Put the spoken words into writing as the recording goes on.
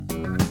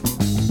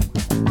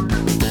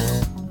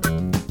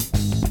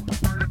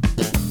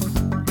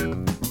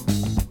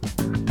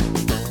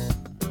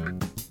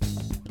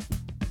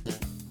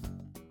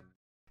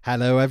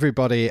Hello,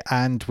 everybody,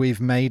 and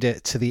we've made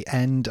it to the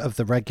end of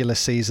the regular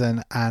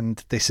season,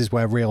 and this is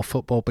where real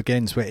football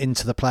begins. We're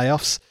into the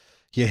playoffs.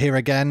 You're here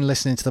again,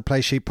 listening to the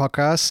Play Sheet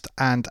podcast,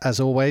 and as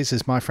always,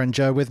 is my friend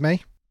Joe with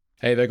me.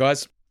 Hey there,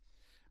 guys.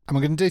 And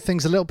we're going to do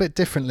things a little bit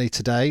differently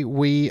today.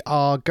 We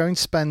are going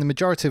to spend the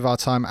majority of our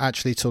time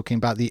actually talking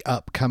about the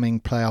upcoming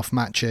playoff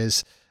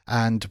matches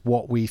and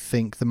what we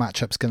think the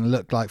matchup's going to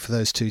look like for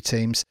those two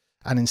teams.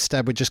 And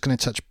instead, we're just going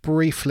to touch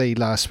briefly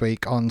last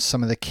week on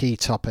some of the key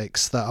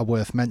topics that are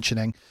worth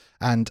mentioning.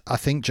 And I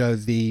think, Joe,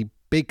 the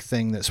big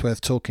thing that's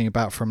worth talking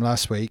about from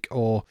last week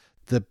or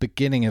the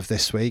beginning of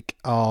this week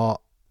are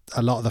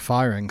a lot of the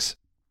firings.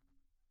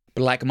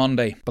 Black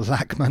Monday.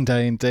 Black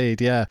Monday indeed,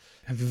 yeah.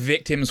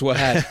 Victims were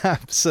had.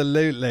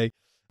 Absolutely.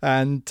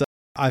 And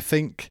I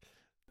think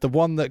the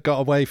one that got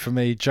away from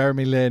me,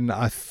 Jeremy Lin,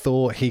 I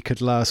thought he could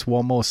last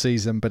one more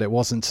season, but it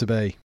wasn't to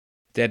be.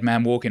 Dead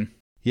man walking.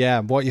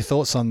 Yeah, what are your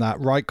thoughts on that?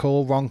 Right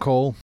call, wrong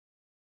call?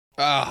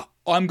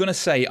 I'm gonna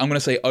say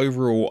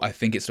overall, I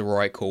think it's the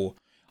right call.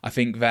 I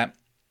think that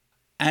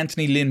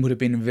Anthony Lynn would have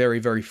been very,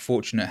 very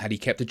fortunate had he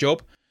kept a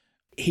job.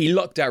 He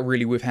lucked out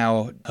really with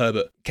how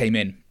Herbert came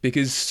in,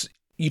 because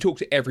you talk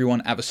to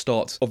everyone at the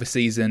start of the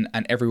season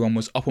and everyone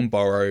was up on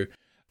Burrow.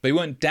 They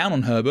weren't down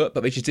on Herbert,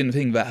 but they just didn't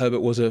think that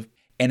Herbert was a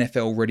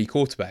NFL-ready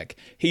quarterback.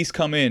 He's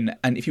come in,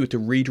 and if you were to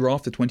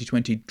redraft the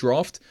 2020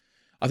 draft,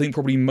 I think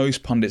probably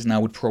most pundits now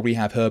would probably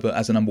have Herbert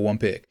as a number one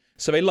pick.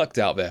 So they lucked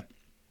out there.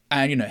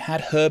 And, had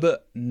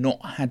Herbert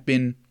not had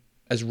been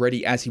as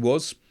ready as he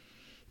was,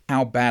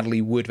 how badly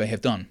would they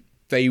have done?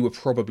 They were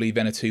probably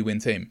then a 2-win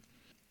team.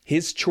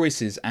 His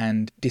choices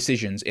and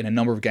decisions in a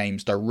number of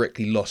games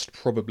directly lost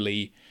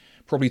probably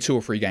 2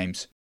 or 3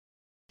 games.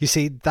 You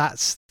see,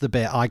 that's the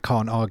bit I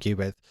can't argue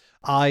with.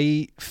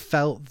 I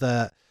felt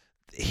that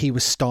he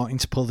was starting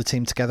to pull the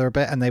team together a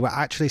bit, and they were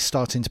actually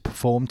starting to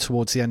perform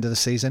towards the end of the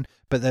season.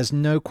 But there's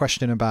no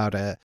question about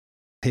it.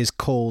 His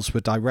calls were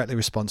directly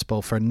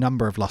responsible for a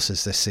number of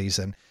losses this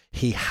season.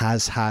 He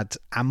has had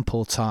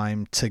ample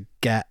time to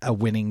get a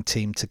winning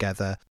team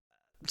together.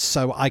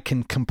 So I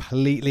can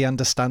completely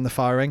understand the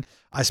firing.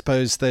 I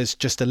suppose there's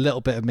just a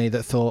little bit of me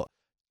that thought,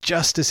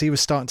 just as he was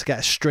starting to get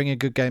a string of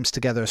good games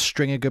together, a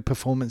string of good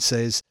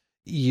performances,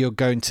 you're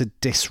going to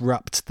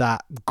disrupt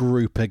that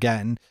group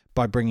again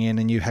by bringing in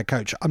a new head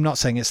coach. I'm not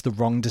saying it's the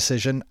wrong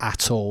decision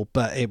at all,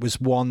 but it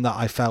was one that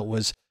I felt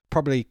was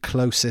probably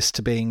closest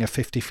to being a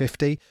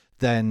 50-50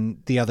 than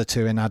the other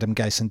two in Adam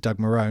Gase and Doug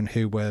Marrone,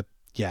 who were,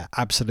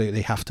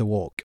 absolutely have to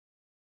walk.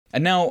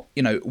 And now,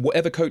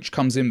 whatever coach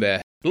comes in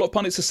there, a lot of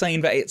pundits are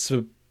saying that it's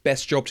the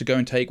best job to go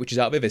and take, which is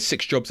out there. There's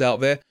 6 jobs out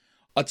there.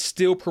 I'd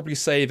still probably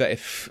say that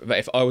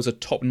if I was a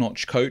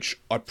top-notch coach,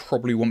 I'd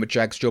probably want the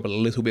Jags job a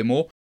little bit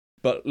more.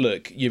 But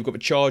look, you've got the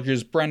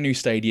Chargers, brand new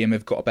stadium.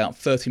 They've got about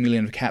 30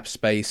 million of cap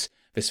space.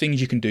 There's things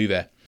you can do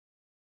there.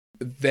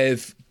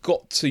 They've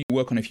got to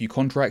work on a few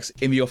contracts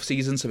in the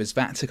off-season, so there's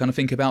that to kind of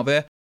think about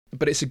there.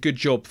 But it's a good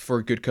job for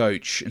a good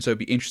coach, and so it'd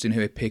be interesting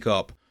who they pick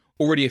up.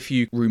 Already a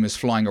few rumours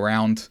flying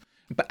around.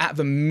 But at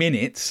the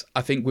minute,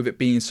 I think with it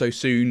being so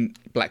soon,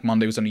 Black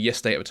Monday was only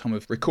yesterday at the time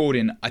of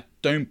recording, I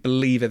don't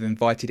believe they've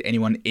invited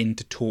anyone in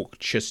to talk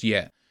just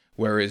yet.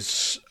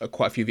 Whereas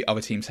quite a few of the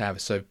other teams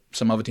have. So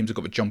some other teams have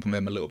got to jump on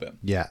them a little bit.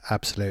 Yeah,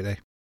 absolutely.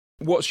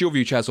 What's your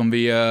view, Chaz, on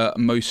the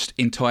most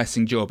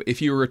enticing job?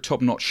 If you were a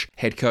top-notch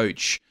head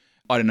coach,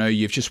 I don't know,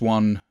 you've just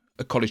won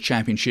a college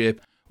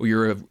championship, or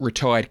you're a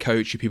retired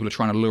coach who people are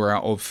trying to lure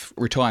out of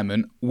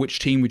retirement, which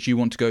team would you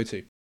want to go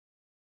to?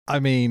 I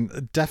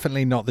mean,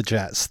 definitely not the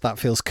Jets. That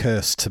feels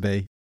cursed to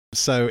me.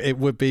 So it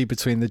would be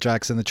between the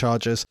Jags and the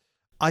Chargers.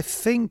 I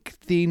think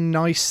the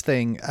nice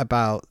thing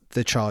about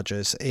the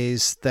Chargers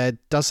is there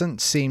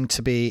doesn't seem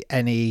to be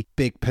any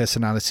big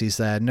personalities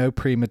there, no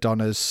prima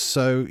donnas.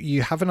 So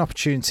you have an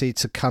opportunity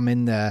to come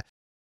in there.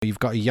 You've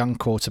got a young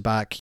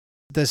quarterback.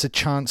 There's a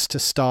chance to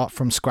start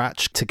from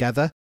scratch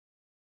together.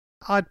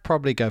 I'd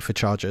probably go for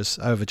Chargers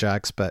over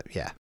Jags, but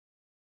yeah.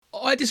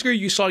 I disagree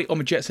with you slightly on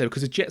the Jets there,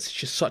 because the Jets is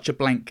just such a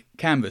blank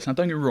canvas. Now,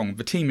 don't get me wrong,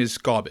 the team is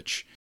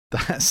garbage.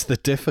 That's the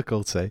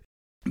difficulty.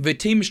 The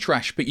team is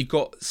trash, but you've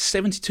got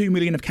 72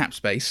 million of cap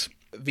space.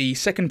 The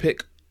second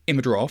pick in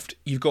the draft.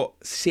 You've got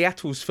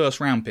Seattle's first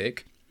round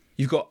pick.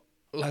 You've got,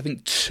 I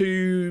think,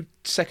 2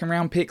 second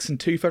round picks and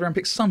 2 third round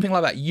picks, something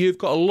like that. You've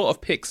got a lot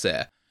of picks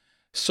there.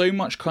 So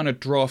much kind of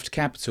draft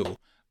capital.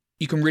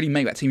 You can really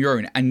make that team your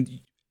own.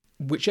 And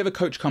whichever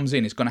coach comes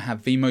in is going to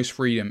have the most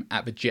freedom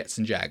at the Jets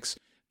and Jags.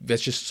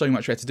 There's just so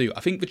much there to do. I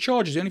think the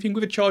only thing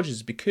with the Chargers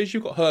is because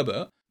you've got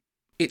Herbert,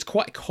 it's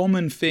quite a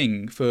common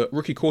thing for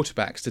rookie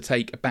quarterbacks to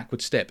take a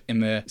backward step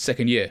in their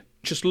second year.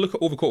 Just look at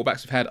all the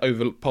quarterbacks we've had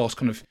over the past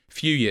kind of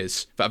few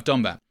years that have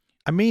done that.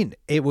 I mean,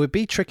 it would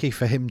be tricky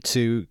for him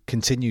to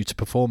continue to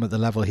perform at the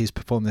level he's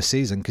performed this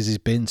season because he's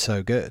been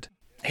so good.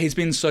 He's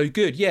been so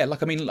good, yeah.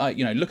 Look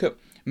at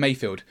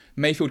Mayfield.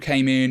 Mayfield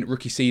came in,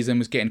 rookie season,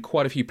 was getting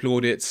quite a few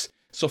plaudits.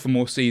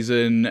 Sophomore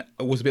season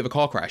was a bit of a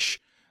car crash.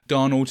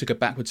 Darnold took a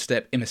backward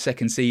step in the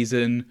second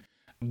season,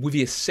 with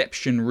the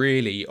exception,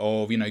 really,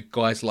 of,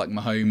 guys like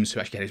Mahomes, who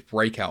actually had his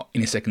breakout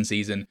in his second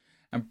season.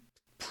 And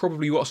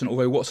probably Watson,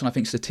 although Watson, I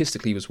think,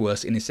 statistically was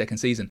worse in his second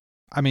season.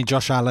 I mean,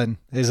 Josh Allen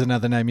is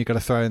another name you've got to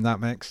throw in that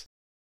mix.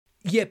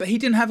 Yeah, but he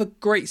didn't have a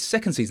great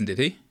second season, did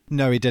he?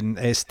 No, he didn't.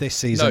 It's this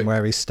season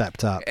where he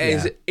stepped up.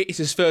 It's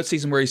his third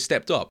season where he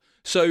stepped up.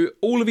 So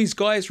all of these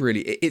guys,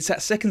 really, it's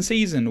that second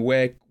season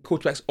where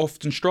quarterbacks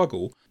often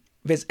struggle.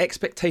 There's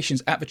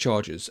expectations at the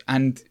Chargers.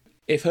 And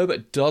if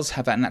Herbert does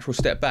have that natural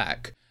step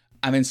back,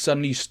 and then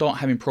suddenly you start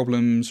having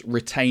problems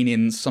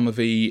retaining some of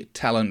the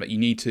talent that you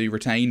need to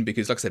retain,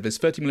 because, like I said, there's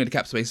 30 million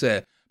cap space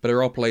there, but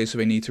there are players who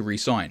they need to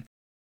re-sign.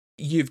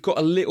 You've got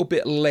a little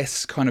bit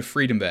less kind of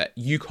freedom there.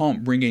 You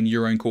can't bring in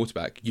your own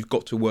quarterback. You've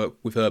got to work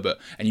with Herbert,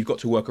 and you've got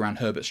to work around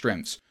Herbert's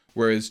strengths.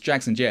 Whereas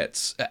Jags and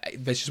Jets,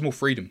 there's just more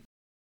freedom.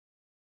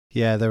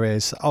 Yeah, there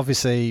is.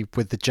 Obviously,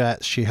 with the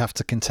Jets, you have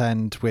to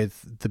contend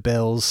with the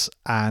Bills,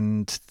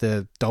 and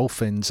the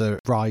Dolphins are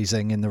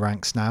rising in the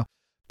ranks now.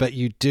 But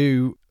you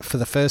do, for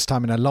the first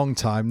time in a long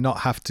time, not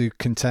have to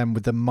contend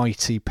with the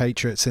mighty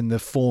Patriots in the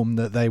form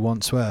that they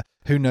once were.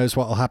 Who knows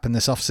what will happen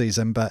this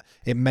offseason, but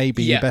it may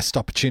be your best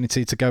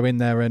opportunity to go in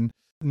there and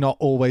not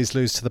always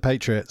lose to the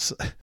Patriots.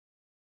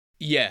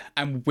 Yeah,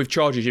 and with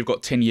Chargers, you've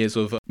got 10 years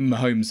of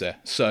Mahomes there.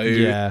 So,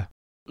 yeah.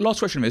 Last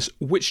question is,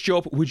 which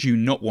job would you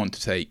not want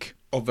to take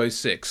of those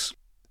six?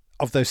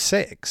 Of those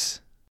six?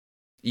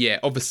 Yeah,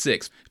 of the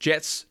six.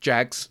 Jets,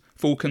 Jags,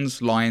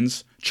 Falcons,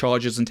 Lions,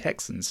 Chargers, and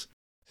Texans.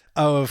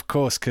 Oh, of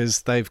course,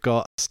 because they've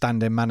got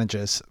stand-in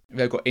managers.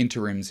 They've got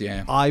interims,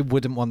 yeah. I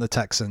wouldn't want the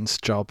Texans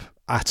job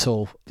at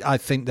all. I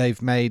think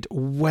they've made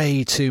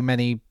way too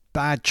many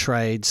bad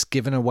trades,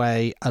 given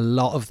away a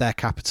lot of their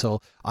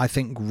capital. I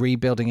think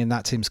rebuilding in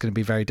that team is going to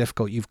be very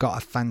difficult. You've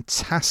got a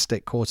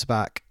fantastic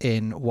quarterback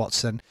in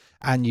Watson,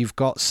 and you've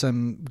got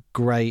some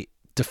great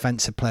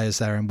defensive players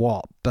there in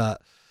Watt, but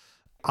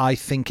I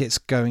think it's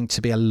going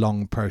to be a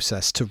long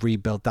process to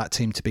rebuild that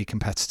team to be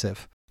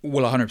competitive.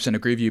 Well, I 100%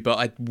 agree with you, but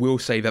I will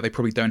say that they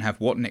probably don't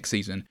have Watt next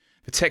season.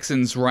 The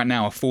Texans right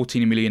now are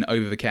 14 million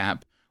over the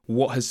cap.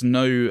 Watt has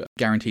no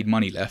guaranteed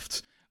money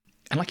left.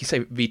 And like you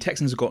say, the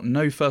Texans have got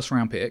no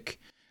first-round pick.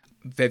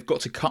 They've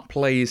got to cut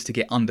players to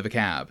get under the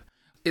cap.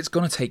 It's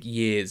going to take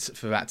years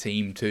for that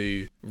team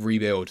to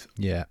rebuild.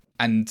 Yeah.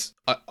 And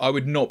I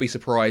would not be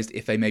surprised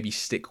if they maybe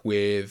stick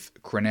with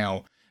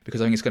Crennel,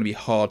 because I think it's going to be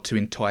hard to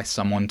entice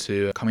someone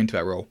to come into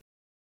that role.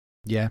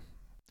 Yeah.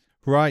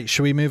 Right,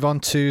 shall we move on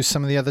to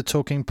some of the other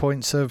talking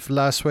points of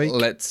last week?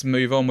 Let's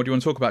move on. What do you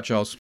want to talk about,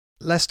 Charles?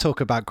 Let's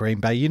talk about Green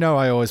Bay. You know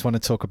I always want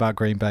to talk about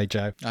Green Bay,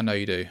 Joe. I know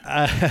you do.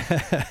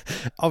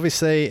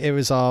 Obviously, it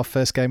was our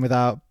first game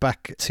without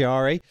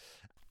Bakhtiari.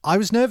 I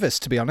was nervous,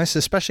 to be honest,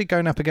 especially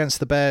going up against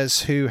the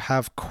Bears, who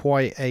have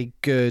quite a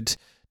good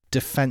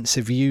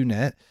defensive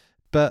unit.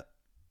 But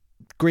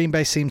Green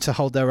Bay seemed to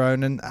hold their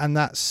own, and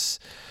that's...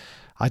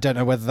 I don't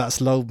know whether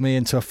that's lulled me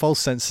into a false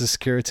sense of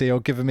security or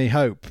given me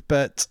hope,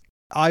 but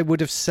I would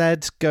have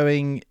said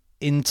going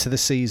into the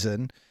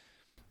season,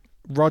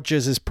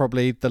 Rodgers is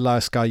probably the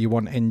last guy you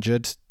want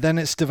injured. Then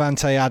it's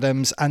Davante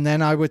Adams, and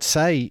then I would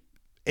say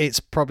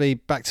it's probably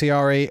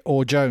Bakhtiari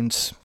or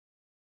Jones.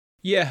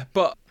 Yeah,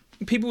 but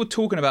people were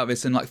talking about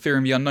this in like Fear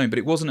and the Unknown, but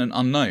it wasn't an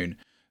unknown.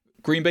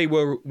 Green Bay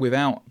were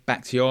without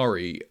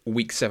Bakhtiari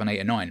week 7, 8,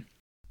 and 9.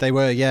 They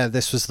were, yeah.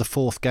 This was the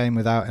fourth game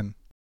without him.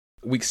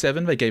 Week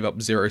 7, they gave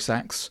up 0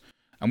 sacks.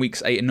 And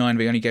weeks 8 and 9,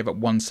 they only gave up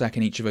 1 sack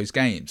in each of those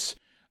games.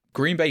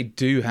 Green Bay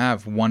do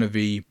have one of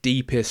the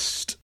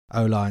deepest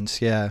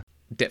O-lines, yeah.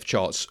 depth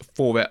charts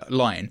for that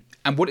line.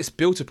 And what it's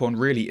built upon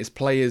really is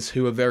players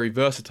who are very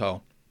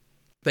versatile.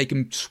 They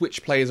can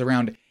switch players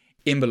around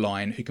in the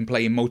line who can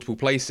play in multiple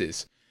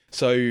places.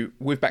 So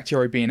with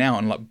Bakhtiari being out,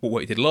 and like what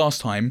he did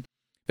last time,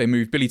 they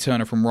moved Billy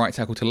Turner from right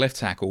tackle to left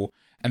tackle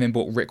and then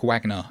brought Rick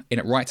Wagner in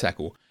at right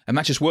tackle. And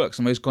that just works,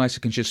 and those guys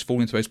can just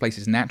fall into those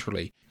places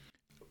naturally.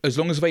 As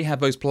long as they have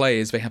those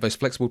players, they have those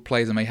flexible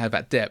players, and they have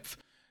that depth,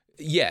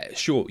 yeah,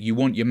 sure, you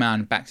want your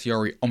man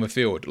Bakhtiari on the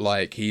field.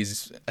 Like,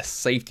 he's a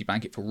safety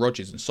blanket for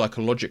Rodgers, and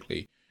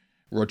psychologically,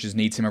 Rodgers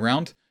needs him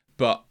around,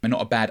 but they're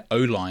not a bad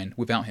O-line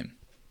without him.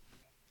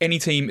 Any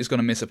team is going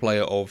to miss a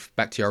player of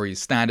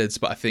Bakhtiari's standards,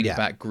 but I think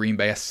that Green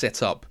Bay are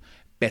set up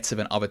better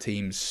than other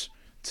teams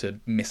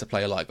to miss a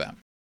player like that.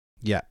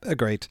 Yeah,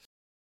 agreed.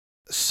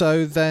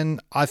 So then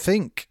I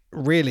think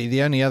really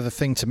the only other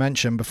thing to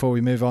mention before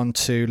we move on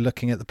to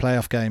looking at the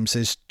playoff games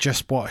is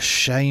just what a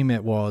shame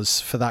it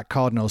was for that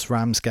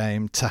Cardinals-Rams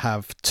game to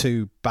have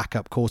two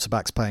backup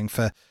quarterbacks playing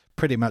for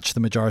pretty much the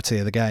majority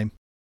of the game.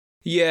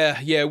 Yeah.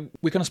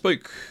 We kind of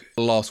spoke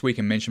last week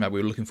and mentioned that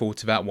we were looking forward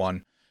to that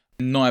one.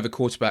 Neither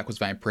quarterback was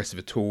that impressive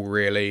at all,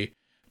 really.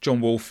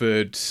 John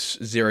Wolford,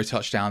 0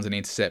 touchdowns and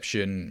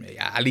interception.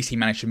 At least he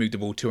managed to move the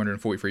ball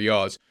 243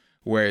 yards,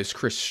 whereas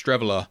Chris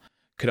Streveler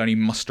could only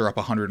muster up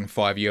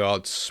 105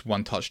 yards,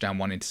 1 touchdown,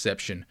 1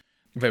 interception.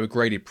 They were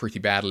graded pretty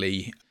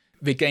badly.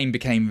 The game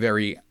became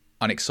very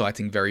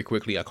unexciting very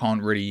quickly. I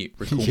can't really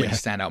recall many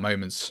standout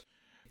moments.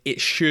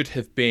 It should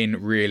have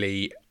been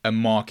really a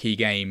marquee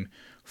game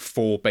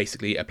for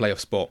basically a playoff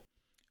spot,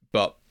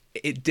 but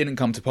it didn't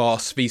come to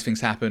pass. These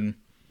things happen.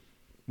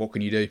 What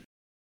can you do?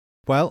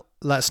 Well,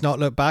 let's not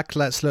look back.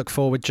 Let's look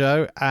forward,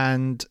 Joe.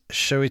 And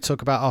shall we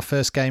talk about our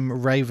first game,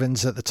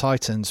 Ravens at the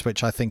Titans,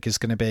 which I think is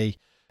going to be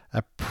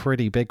a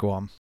pretty big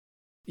one.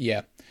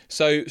 Yeah.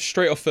 So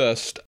straight off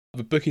first,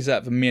 the bookies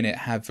at the minute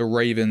have the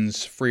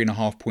Ravens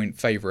 3.5 point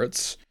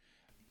favourites.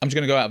 I'm just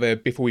going to go out there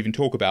before we even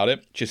talk about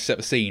it, just set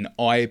the scene.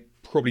 I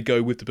probably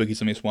go with the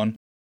bookies on this one.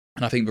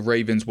 And I think the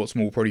Ravens, what's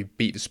more, will probably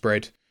beat the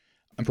spread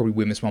and probably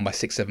win this one by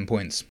 6-7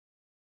 points.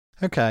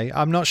 Okay,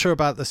 I'm not sure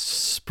about the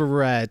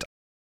spread.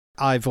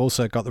 I've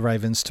also got the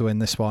Ravens to win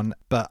this one,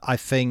 but I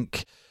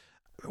think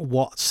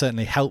what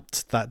certainly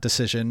helped that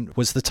decision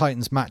was the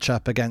Titans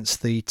matchup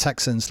against the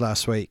Texans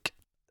last week.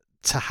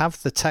 To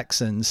have the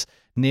Texans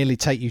nearly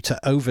take you to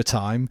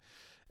overtime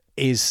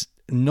is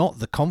not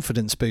the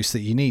confidence boost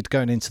that you need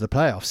going into the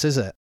playoffs, is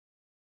it?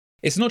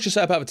 It's not just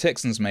that about the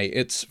Texans, mate.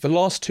 It's the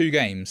last two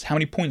games. How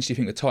many points do you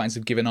think the Titans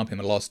have given up in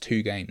the last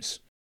two games?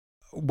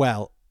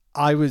 Well,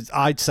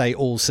 I'd say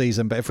all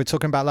season, but if we're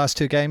talking about last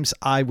two games,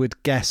 I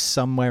would guess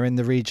somewhere in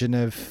the region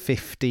of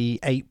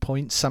 58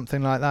 points,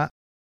 something like that.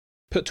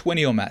 Put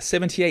 20 on that.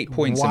 78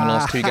 points in the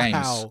last two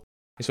games.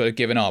 Is what they've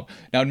given up.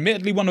 Now,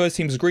 admittedly, one of those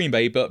teams was Green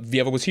Bay, but the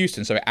other was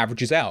Houston, so it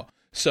averages out.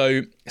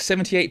 So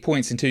 78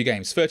 points in two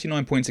games,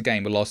 39 points a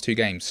game the last two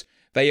games.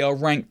 They are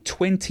ranked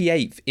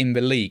 28th in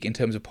the league in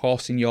terms of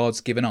passing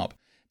yards given up.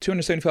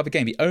 275 a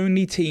game. The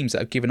only teams that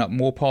have given up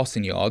more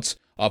passing yards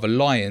are the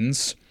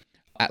Lions,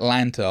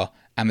 Atlanta,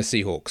 and the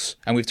Seahawks.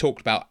 And we've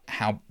talked about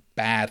how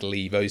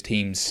badly those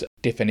teams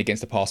defend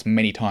against the pass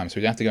many times, so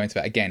we don't have to go into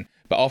that again.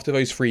 But after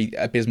those three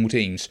abysmal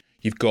teams,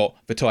 you've got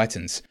the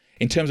Titans.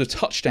 In terms of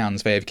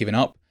touchdowns they have given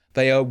up,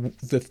 they are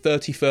the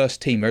 31st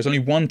team. There's only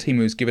one team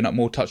who's given up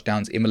more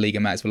touchdowns in the league,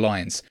 and that is the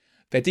Lions.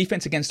 Their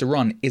defense against the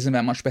run isn't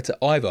that much better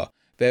either.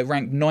 They're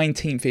ranked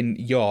 19th in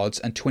yards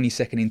and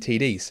 22nd in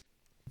TDs.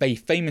 They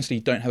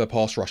famously don't have a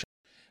pass rush,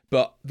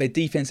 but their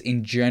defense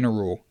in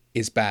general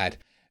is bad.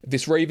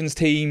 This Ravens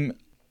team,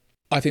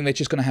 I think they're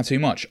just going to have too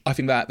much. I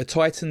think that the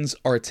Titans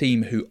are a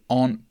team who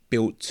aren't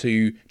built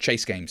to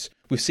chase games.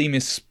 We've seen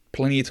this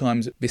plenty of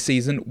times this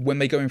season. When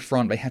they go in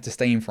front, they have to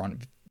stay in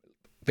front.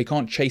 They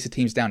can't chase the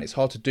teams down. It's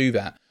hard to do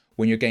that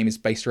when your game is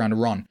based around a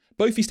run.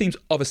 Both these teams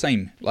are the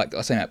same. Like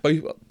I say, that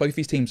both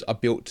these teams are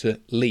built to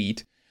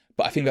lead.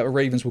 But I think that the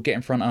Ravens will get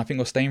in front, and I think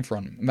they'll stay in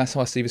front. And that's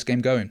how I see this game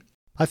going.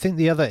 I think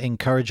the other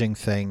encouraging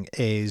thing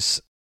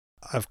is,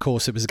 of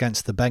course, it was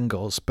against the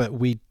Bengals, but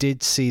we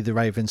did see the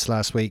Ravens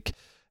last week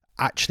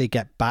actually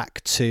get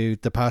back to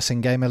the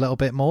passing game a little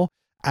bit more.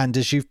 And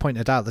as you've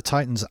pointed out, the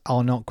Titans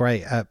are not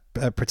great at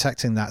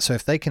protecting that. So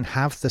if they can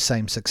have the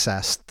same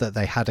success that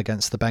they had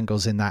against the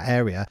Bengals in that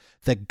area,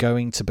 they're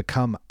going to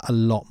become a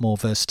lot more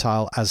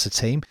versatile as a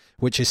team,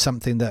 which is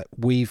something that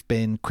we've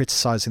been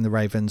criticising the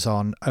Ravens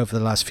on over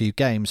the last few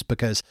games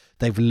because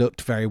they've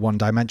looked very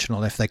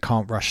one-dimensional. If they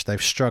can't rush,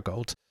 they've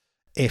struggled.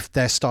 If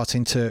they're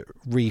starting to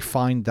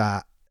refine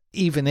that,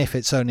 even if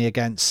it's only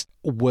against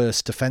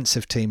worse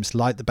defensive teams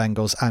like the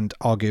Bengals and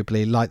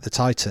arguably like the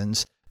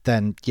Titans,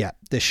 then yeah,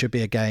 this should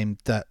be a game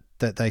that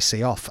they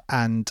see off.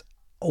 And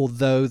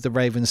although the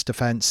Ravens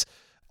defense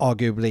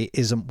arguably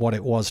isn't what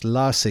it was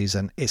last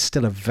season, it's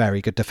still a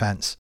very good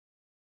defense.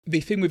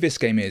 The thing with this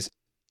game is,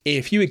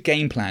 if you were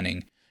game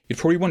planning, you'd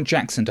probably want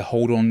Jackson to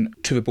hold on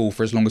to the ball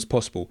for as long as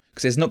possible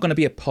because there's not going to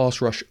be a pass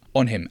rush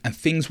on him and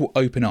things will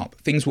open up.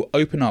 Things will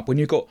open up when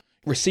you've got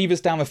receivers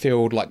down the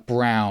field like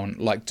Brown,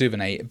 like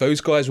Duvernay. Those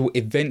guys will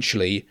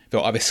eventually,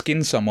 they'll either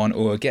skin someone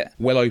or get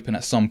well open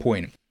at some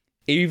point.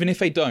 Even if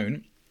they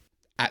don't,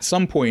 at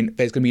some point,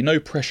 there's going to be no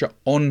pressure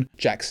on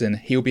Jackson.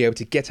 He'll be able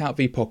to get out of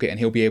the pocket and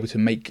he'll be able to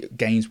make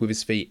gains with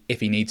his feet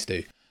if he needs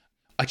to.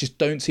 I just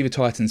don't see the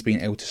Titans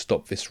being able to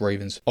stop this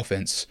Ravens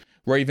offense.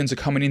 Ravens are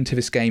coming into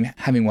this game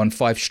having won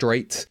 5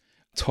 straight.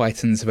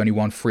 Titans have only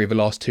won 3 of the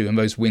last 2, and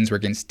those wins were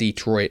against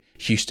Detroit,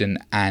 Houston,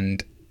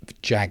 and the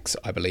Jags,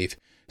 I believe.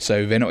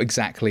 So they're not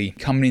exactly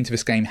coming into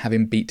this game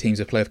having beat teams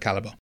of playoff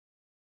caliber.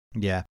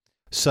 Yeah.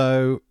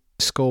 So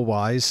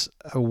score-wise,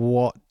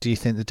 what do you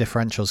think the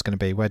differential is going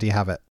to be? Where do you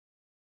have it?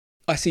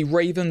 I see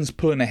Ravens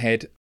pulling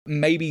ahead,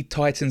 maybe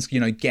Titans,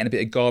 getting a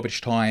bit of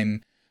garbage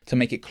time to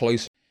make it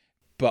close,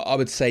 but I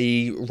would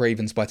say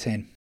Ravens by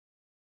 10.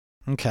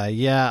 Okay,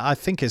 yeah, I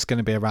think it's going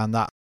to be around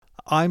that.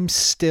 I'm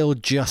still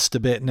just a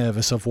bit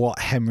nervous of what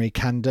Henry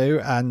can do,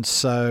 and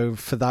so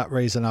for that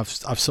reason I've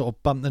sort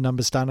of bumped the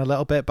numbers down a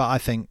little bit, but I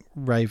think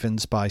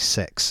Ravens by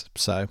 6,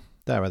 so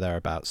there or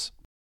thereabouts.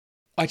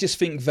 I just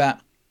think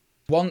that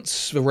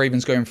once the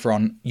Ravens go in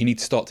front, you need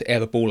to start to air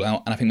the ball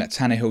out, and I think that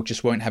Tannehill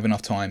just won't have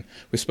enough time.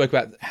 We spoke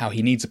about how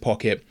he needs a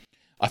pocket.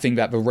 I think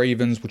that the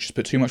Ravens will just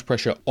put too much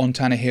pressure on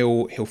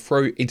Tannehill. He'll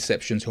throw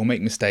interceptions, he'll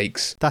make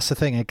mistakes. That's the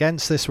thing,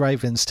 against this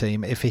Ravens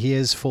team, if he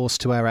is forced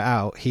to air it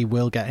out, he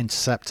will get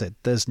intercepted.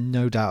 There's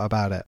no doubt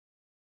about it.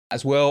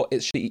 As well,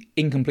 it's the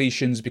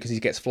incompletions because he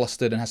gets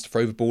flustered and has to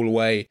throw the ball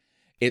away.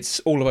 It's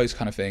all of those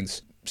kind of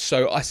things.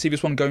 So I see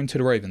this one going to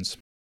the Ravens.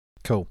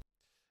 Cool.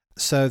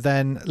 So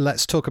then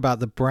let's talk about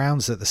the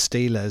Browns at the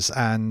Steelers,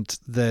 and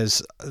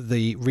there's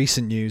the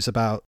recent news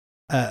about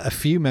a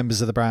few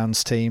members of the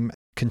Browns team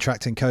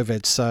contracting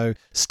COVID, so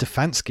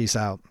Stefanski's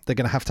out. They're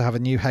going to have a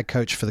new head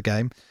coach for the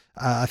game.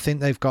 I think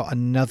they've got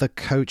another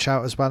coach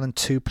out as well and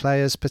 2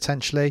 players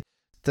potentially.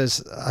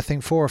 There's, I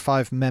think, 4 or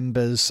 5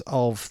 members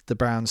of the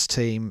Browns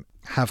team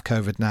have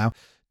COVID now.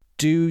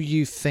 Do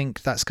you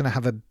think that's going to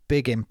have a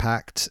big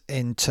impact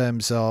in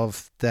terms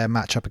of their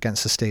matchup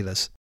against the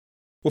Steelers?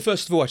 Well,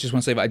 first of all, I just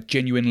want to say that I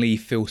genuinely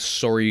feel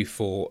sorry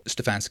for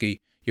Stefanski.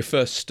 Your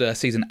first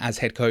season as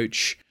head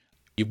coach,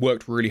 you've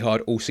worked really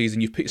hard all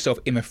season. You've put yourself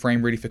in the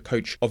frame really for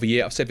coach of the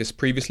year. I've said this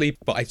previously,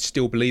 but I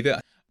still believe it.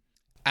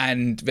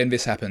 And then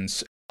this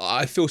happens.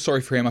 I feel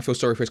sorry for him. I feel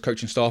sorry for his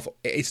coaching staff.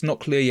 It's not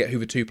clear yet who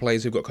the 2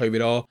 players who've got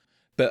COVID are,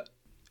 but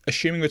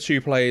assuming the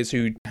 2 players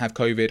who have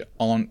COVID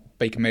aren't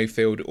Baker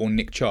Mayfield or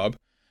Nick Chubb,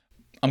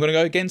 I'm going to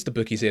go against the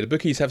bookies here. The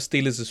bookies have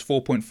Steelers as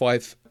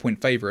 4.5 point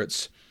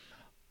favourites.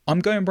 I'm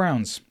going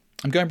Browns.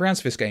 I'm going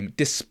Browns for this game,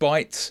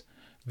 despite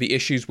the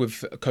issues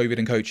with COVID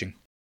and coaching.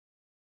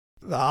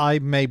 I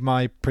made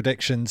my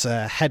predictions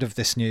ahead of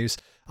this news.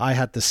 I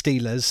had the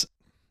Steelers.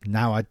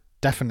 Now I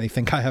definitely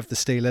think I have the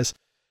Steelers.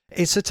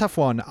 It's a tough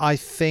one. I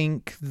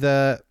think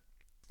the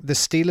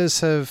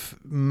Steelers have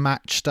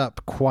matched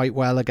up quite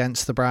well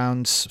against the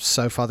Browns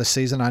so far this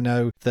season. I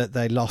know that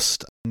they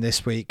lost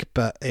this week,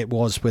 but it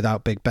was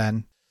without Big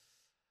Ben.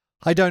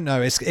 I don't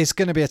know. It's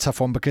going to be a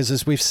tough one because,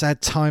 as we've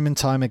said time and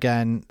time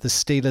again, the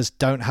Steelers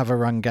don't have a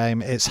run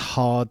game. It's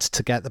hard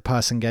to get the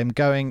passing game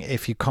going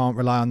if you can't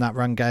rely on that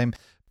run game.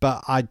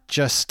 But I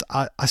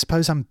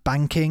suppose I'm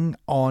banking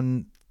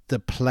on the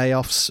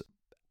playoffs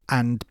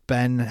and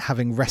Ben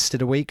having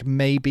rested a week,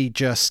 maybe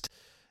just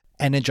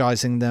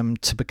energizing them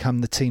to become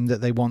the team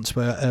that they once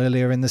were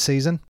earlier in the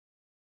season.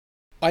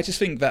 I just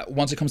think that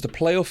once it comes to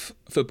playoff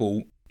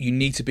football, you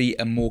need to be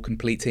a more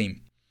complete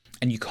team.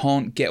 And you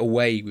can't get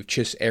away with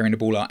just airing the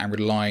ball out and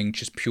relying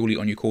just purely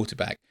on your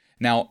quarterback.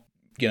 Now,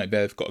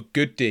 they've got a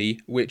good D,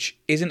 which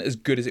isn't as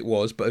good as it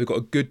was, but they've got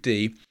a good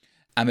D.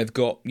 And they've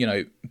got,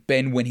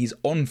 Ben, when he's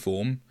on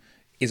form,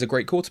 is a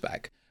great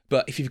quarterback.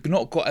 But if you've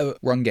not got a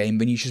run game,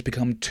 then you just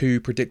become too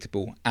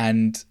predictable.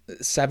 And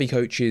savvy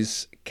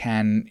coaches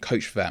can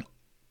coach for that.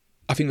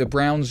 I think the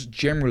Browns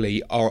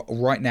generally are,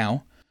 right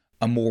now,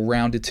 a more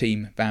rounded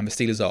team than the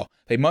Steelers are.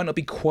 They might not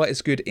be quite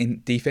as good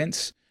in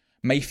defense.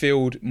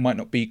 Mayfield might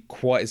not be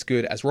quite as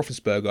good as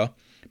Roethlisberger.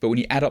 But when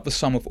you add up the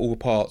sum of all the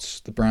parts,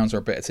 the Browns are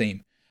a better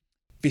team.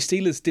 The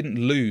Steelers didn't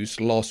lose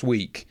last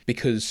week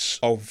because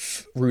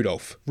of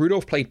Rudolph.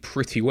 Rudolph played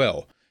pretty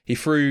well. He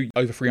threw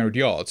over 300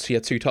 yards. He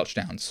had 2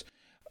 touchdowns.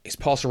 His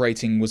passer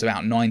rating was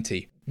about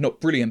 90.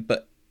 Not brilliant,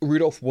 but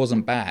Rudolph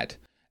wasn't bad.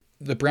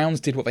 The Browns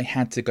did what they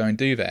had to go and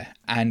do there,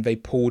 and they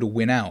pulled a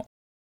win out.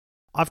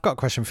 I've got a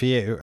question for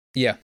you.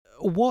 Yeah.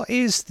 What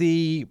is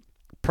the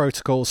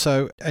protocol?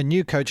 So a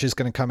new coach is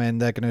going to come in.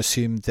 They're going to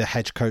assume the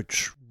head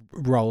coach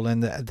role,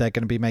 and they're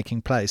going to be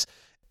making plays.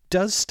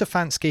 Does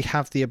Stefanski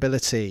have the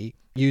ability,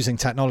 using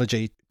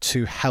technology,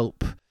 to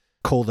help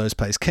call those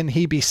plays? Can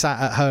he be sat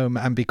at home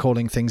and be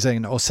calling things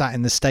in, or sat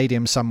in the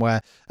stadium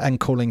somewhere and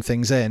calling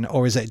things in,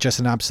 or is it just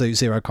an absolute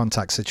zero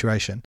contact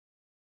situation?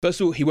 First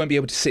of all, he won't be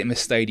able to sit in the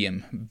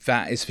stadium.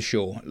 That is for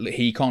sure.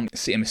 He can't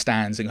sit in the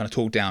stands and kind of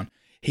talk down.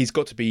 He's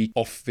got to be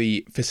off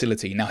the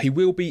facility. Now, he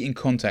will be in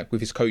contact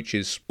with his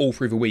coaches all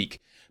through the week,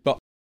 but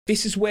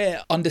this is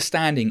where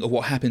understanding of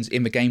what happens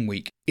in the game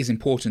week is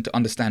important to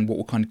understand what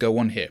will kind of go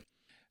on here.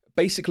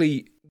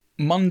 Basically,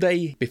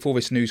 Monday, before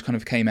this news kind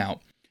of came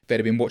out, they'd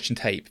have been watching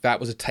tape. That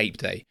was a tape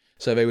day.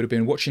 So they would have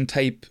been watching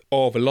tape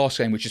of the last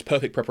game, which is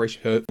perfect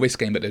preparation for this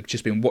game, but they've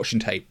just been watching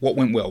tape. What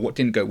went well? What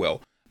didn't go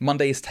well?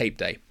 Monday is tape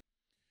day.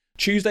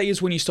 Tuesday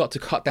is when you start to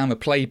cut down the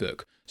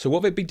playbook. So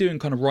what they'd be doing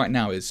kind of right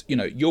now is,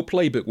 your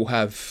playbook will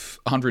have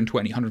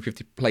 120,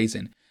 150 plays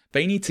in.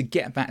 They need to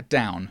get that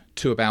down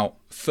to about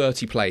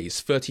 30 plays,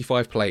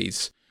 35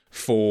 plays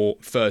for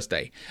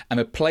Thursday. And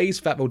the plays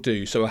that they'll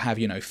do, so they'll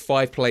have,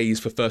 5 plays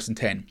for 1st and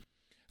 10.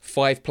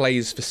 5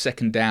 plays for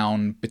 2nd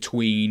down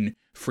between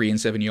 3 and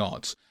 7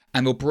 yards.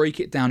 And they'll break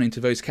it down into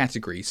those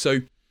categories. So,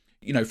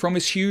 from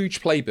this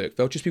huge playbook,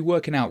 they'll just be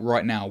working out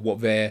right now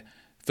what their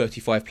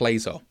 35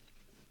 plays are.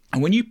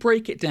 And when you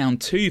break it down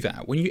to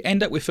that, when you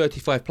end up with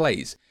 35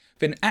 plays,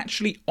 then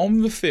actually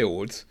on the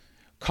field,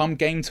 come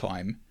game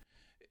time,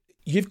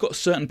 you've got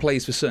certain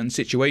plays for certain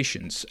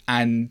situations.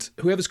 And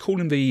whoever's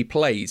calling the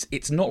plays,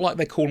 it's not like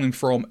they're calling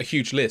from a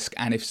huge list.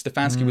 And if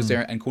Stefanski was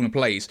there and calling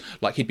plays,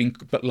 but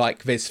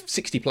there's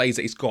 60 plays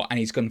that he's got and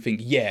he's going to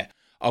think, yeah,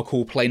 I'll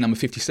call play number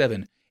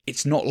 57.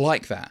 It's not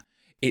like that.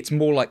 It's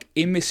more like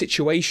in this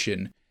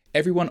situation,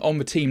 everyone on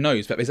the team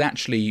knows that there's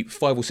actually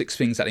 5 or 6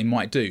 things that they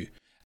might do.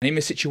 And in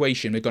this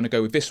situation, they're going to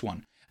go with this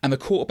one. And the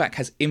quarterback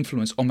has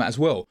influence on that as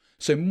well.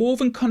 So more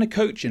than kind of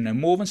coaching and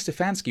more than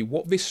Stefanski,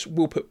 what this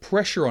will put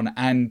pressure on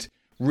and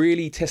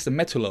really test the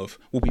mettle of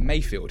will be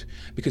Mayfield.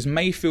 Because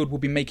Mayfield will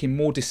be making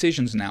more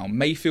decisions now.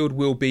 Mayfield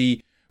will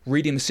be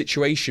reading the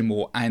situation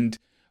more. And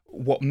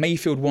what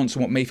Mayfield wants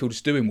and what Mayfield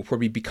is doing will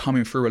probably be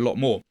coming through a lot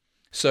more.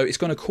 So it's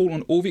going to call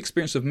on all the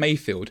experience of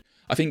Mayfield.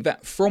 I think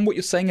that from what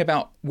you're saying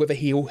about whether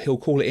he'll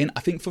call it in,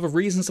 I think for the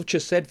reasons I've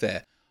just said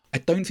there, I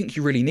don't think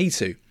you really need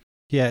to.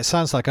 Yeah, it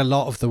sounds like a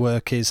lot of the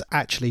work is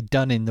actually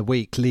done in the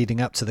week leading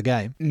up to the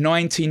game.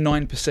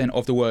 99%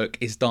 of the work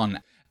is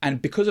done.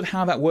 And because of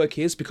how that work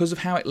is, because of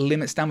how it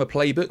limits down the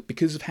playbook,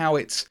 because of how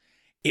it's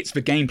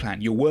the game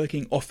plan, you're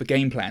working off the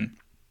game plan,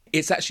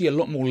 it's actually a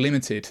lot more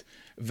limited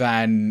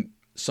than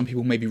some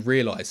people maybe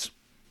realise.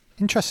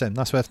 Interesting,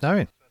 that's worth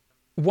knowing.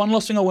 One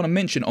last thing I want to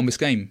mention on this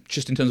game,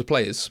 just in terms of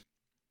players.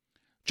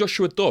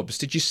 Joshua Dobbs,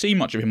 did you see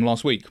much of him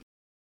last week?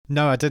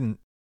 No, I didn't.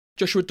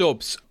 Joshua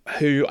Dobbs,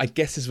 who I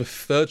guess is the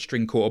third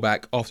string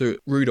quarterback after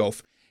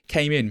Rudolph,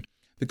 came in.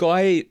 The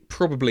guy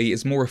probably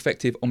is more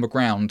effective on the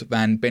ground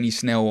than Benny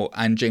Snell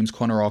and James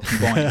Conner are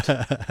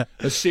combined.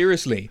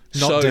 Seriously.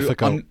 Not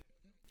difficult.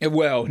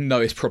 Well,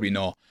 no, it's probably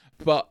not.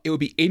 But it would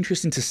be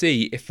interesting to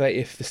see if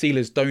the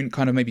Steelers don't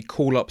kind of maybe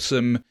call up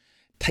some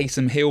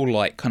Taysom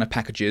Hill-like kind of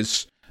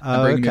packages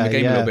and bring him in the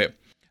game a little bit.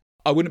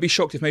 I wouldn't be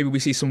shocked if maybe we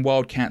see some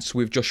Wildcats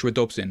with Joshua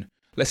Dobbs in.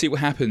 Let's see what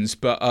happens,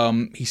 but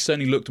he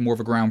certainly looked more of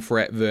a ground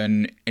threat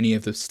than any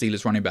of the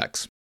Steelers running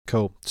backs.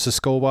 Cool. So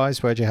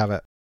score-wise, where'd you have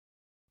it?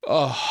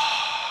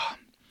 Oh,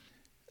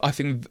 I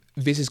think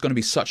this is going to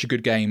be such a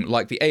good game.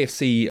 Like, the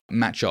AFC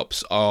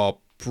matchups are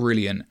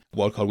brilliant.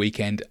 Wildcard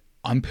weekend.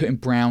 I'm putting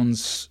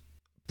Browns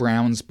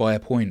by a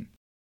point.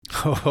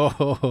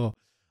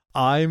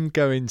 I'm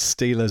going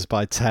Steelers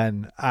by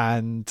 10,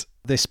 and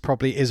this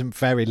probably isn't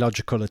very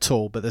logical at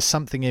all, but there's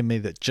something in me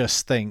that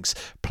just thinks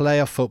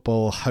playoff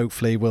football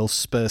hopefully will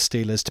spur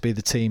Steelers to be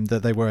the team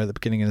that they were at the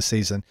beginning of the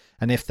season.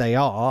 And if they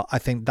are, I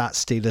think that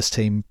Steelers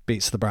team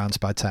beats the Browns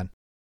by 10.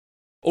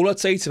 All I'd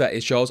say to that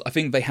is, Charles, I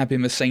think they have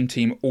been the same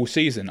team all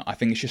season. I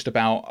think it's just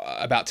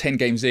about 10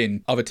 games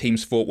in, other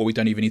teams thought, well, we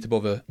don't even need to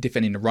bother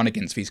defending the run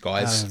against these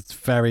guys.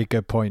 Very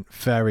good point.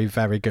 Very,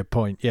 very good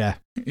point. Yeah.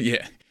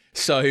 Yeah.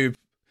 So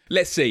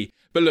let's see.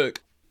 But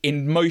look,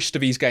 in most of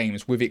these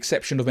games, with the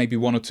exception of maybe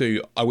one or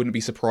two, I wouldn't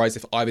be surprised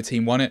if either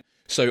team won it.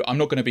 So I'm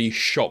not going to be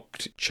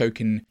shocked,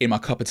 choking in my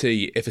cup of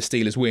tea if the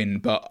Steelers win,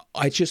 but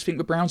I just think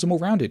the Browns are more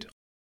rounded.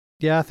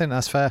 Yeah, I think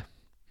that's fair.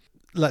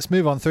 Let's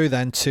move on through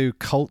then to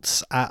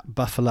Colts at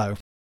Buffalo.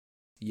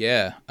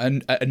 Yeah,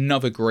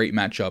 another great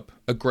matchup.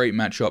 A great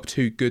matchup.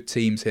 Two good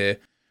teams here.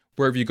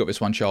 Where have you got this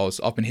one, Charles?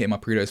 I've been hitting my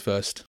Pridos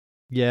first.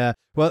 Yeah.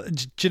 Well,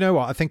 do you know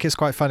what? I think it's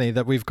quite funny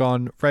that we've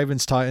gone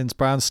Ravens, Titans,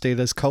 Browns,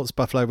 Steelers, Colts,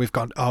 Buffalo. We've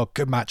gone, oh,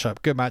 good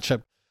matchup, good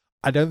matchup.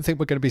 I don't think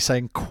we're going to be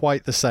saying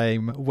quite the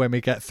same when we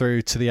get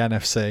through to the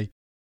NFC.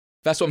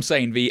 That's what I'm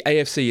saying. The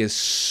AFC is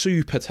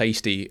super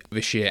tasty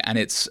this year, and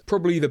it's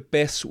probably the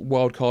best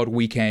wildcard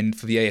weekend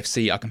for the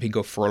AFC I can think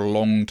of for a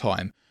long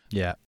time.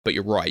 Yeah. But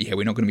you're right. Yeah,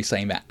 we're not going to be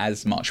saying that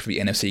as much for the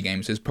NFC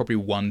games. There's probably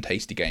one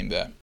tasty game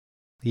there.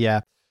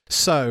 Yeah.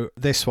 So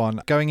this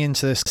one, going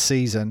into this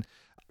season,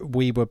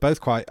 we were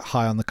both quite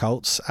high on the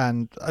Colts,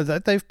 and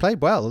they've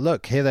played well.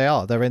 Look, here they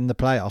are. They're in the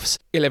playoffs.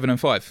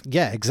 11-5.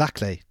 Yeah,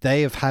 exactly.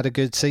 They have had a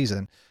good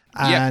season.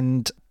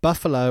 And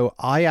Buffalo,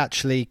 I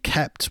actually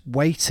kept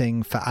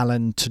waiting for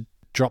Allen to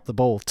drop the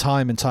ball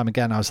time and time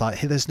again. I was like,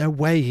 hey, there's no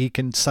way he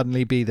can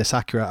suddenly be this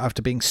accurate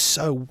after being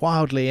so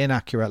wildly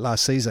inaccurate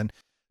last season.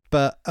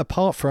 But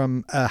apart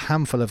from a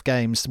handful of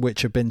games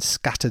which have been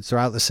scattered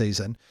throughout the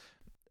season,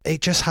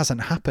 it just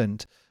hasn't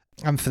happened.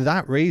 And for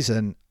that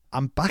reason,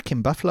 I'm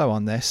backing Buffalo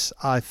on this.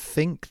 I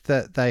think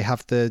that they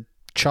have the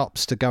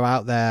chops to go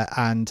out there,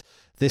 and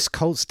this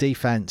Colts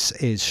defense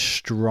is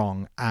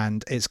strong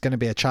and it's going to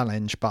be a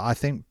challenge, but I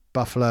think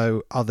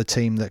Buffalo are the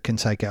team that can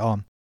take it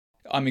on.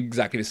 I'm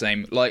exactly the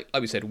same. Like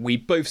we said, we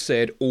both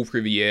said all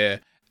through the year,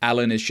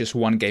 Allen is just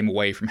one game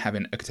away from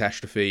having a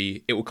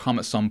catastrophe. It will come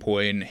at some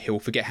point. He'll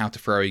forget how to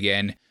throw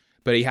again,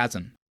 but he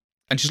hasn't.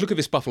 And just look at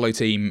this Buffalo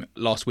team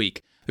last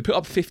week. They put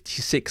up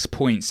 56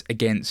 points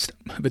against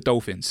the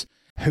Dolphins,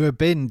 who have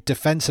been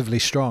defensively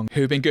strong.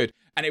 Who have been good.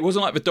 And it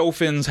wasn't like the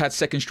Dolphins had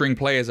second-string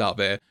players out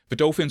there. The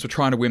Dolphins were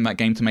trying to win that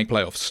game to make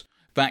playoffs.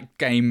 That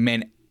game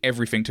meant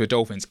everything to the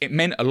Dolphins. It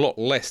meant a lot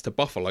less to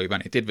Buffalo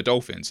than it did the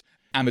Dolphins.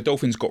 And the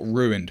Dolphins got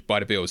ruined by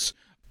the Bills.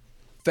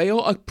 They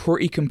are a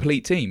pretty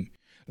complete team.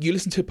 You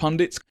listen to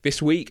pundits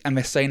this week and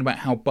they're saying about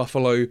how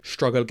Buffalo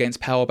struggle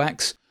against power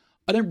backs.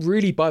 I don't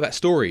really buy that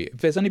story.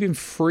 There's only been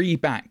 3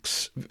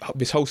 backs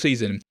this whole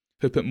season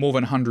who put more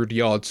than 100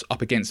 yards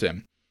up against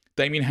them.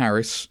 Damian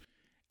Harris,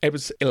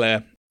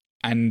 Edwards-Helaire,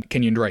 and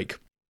Kenyon Drake.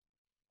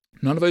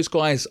 None of those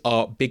guys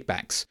are big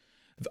backs.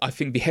 I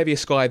think the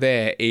heaviest guy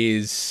there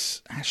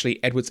is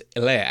actually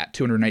Edwards-Helaire at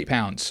 208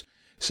 pounds.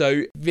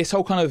 So this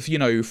whole kind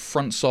of,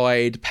 front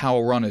side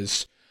power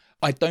runners,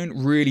 I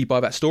don't really buy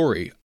that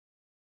story.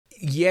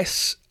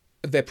 Yes,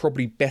 they're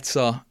probably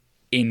better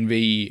in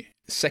the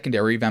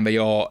secondary than they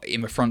are in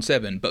the front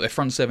seven, but their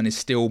front seven is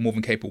still more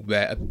than capable.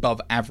 They're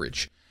above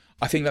average.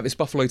 I think that this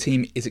Buffalo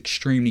team is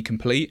extremely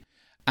complete.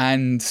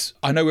 And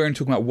I know we're only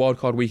talking about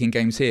wildcard weekend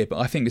games here, but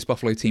I think this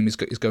Buffalo team is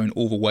going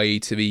all the way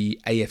to the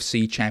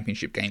AFC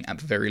Championship game at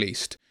the very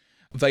least.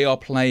 They are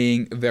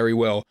playing very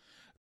well.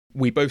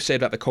 We both said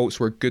that the Colts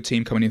were a good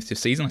team coming into the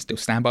season. I still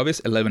stand by this,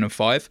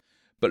 11-5.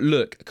 But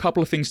look, a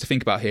couple of things to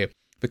think about here.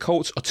 The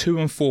Colts are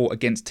 2-4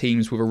 against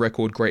teams with a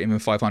record greater than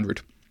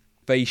 500.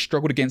 They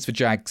struggled against the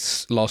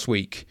Jags last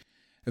week.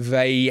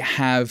 they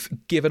have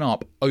given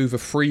up over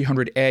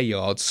 300 air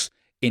yards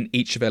in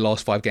each of their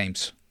last 5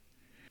 games.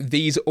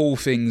 These are all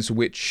things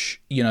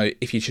which,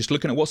 if you're just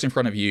looking at what's in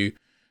front of you,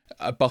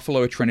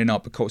 Buffalo are trending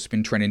up, the Colts have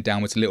been trending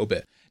downwards a little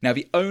bit. Now,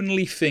 the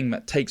only thing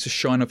that takes a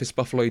shine off this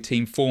Buffalo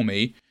team for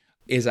me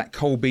is that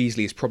Cole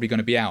Beasley is probably going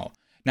to be out.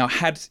 Now,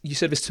 had you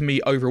said this to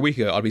me over a week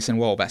ago, I'd be saying,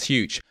 well, that's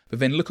huge. But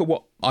then look at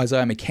what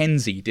Isaiah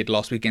McKenzie did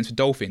last week against the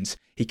Dolphins.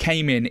 He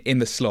came in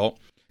the slot,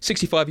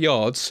 65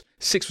 yards,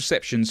 6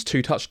 receptions,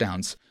 2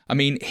 touchdowns. I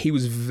mean, he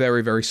was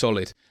very, very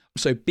solid.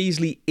 So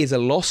Beasley is a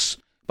loss,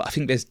 but I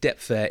think there's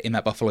depth there in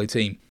that Buffalo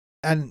team.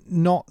 And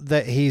not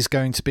that he's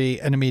going to be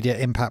an immediate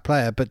impact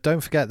player, but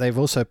don't forget they've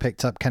also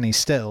picked up Kenny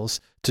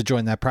Stills to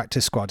join their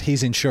practice squad.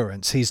 He's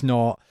insurance. He's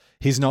not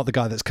the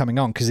guy that's coming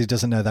on because he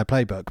doesn't know their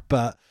playbook.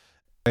 But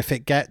if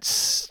it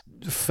gets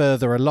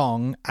further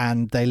along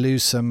and they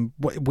lose some,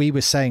 we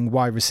were saying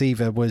wide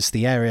receiver was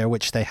the area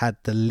which they had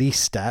the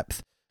least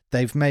depth.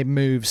 They've made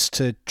moves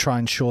to try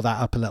and shore that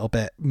up a little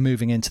bit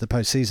moving into the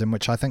postseason,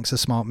 which I think is a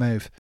smart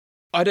move.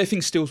 I don't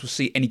think Stills will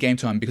see any game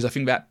time because I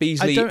think that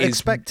Beasley I don't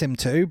expect him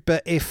to,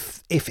 but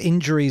if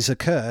injuries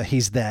occur,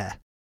 he's there.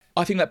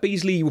 I think that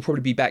Beasley will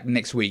probably be back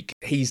next week.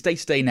 He's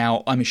day-to-day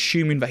now. I'm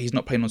assuming that he's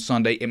not playing on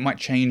Sunday. It might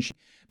change.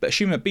 But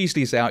assuming that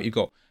Beasley's out, you've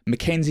got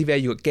McKenzie there,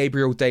 you've got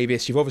Gabriel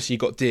Davis, you've obviously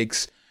got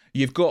Diggs.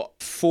 You've got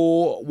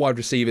 4 wide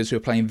receivers who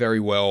are playing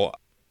very well.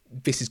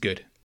 This is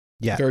good.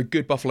 Yeah. They're a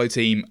good Buffalo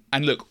team.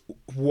 And look,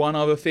 one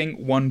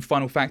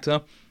final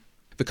factor.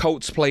 The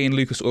Colts play in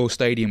Lucas Oil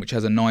Stadium, which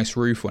has a nice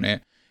roof on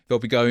it. They'll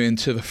be going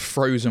to the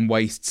frozen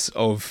wastes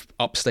of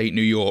upstate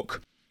New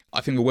York. I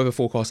think the weather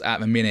forecast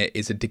at the minute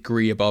is a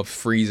degree above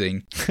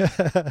freezing.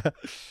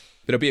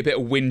 There'll be a bit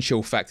of wind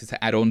chill factor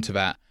to add on to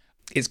that.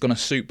 It's going to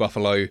suit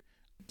Buffalo.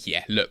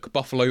 Yeah, look,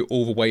 Buffalo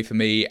all the way for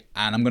me,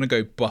 and I'm going to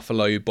go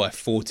Buffalo by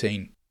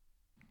 14.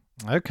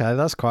 Okay,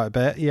 that's quite a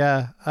bit.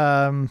 Yeah.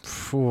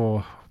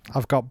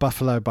 I've got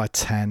Buffalo by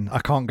 10. I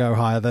can't go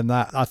higher than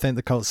that. I think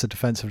the Colts are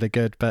defensively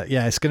good, but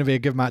yeah, it's going to be a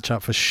good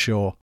matchup for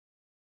sure.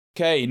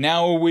 Okay,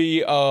 now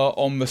we are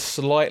on the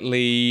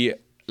slightly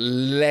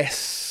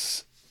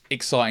less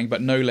exciting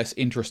but no less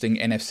interesting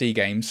NFC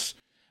games.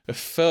 The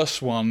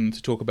first one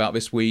to talk about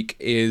this week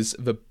is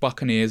the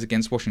Buccaneers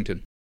against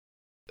Washington.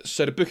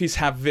 So the bookies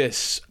have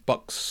this,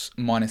 Bucks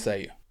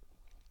 -8.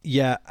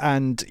 Yeah,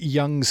 and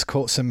Young's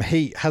caught some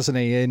heat, hasn't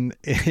he,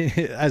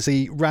 as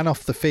he ran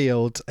off the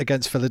field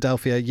against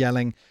Philadelphia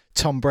yelling,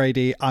 "Tom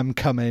Brady, I'm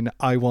coming,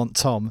 I want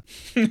Tom."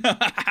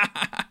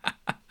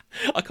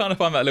 I kind of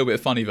find that a little bit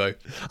funny, though.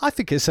 I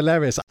think it's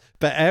hilarious.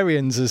 But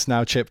Arians has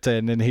now chipped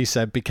in and he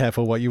said, be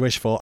careful what you wish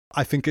for.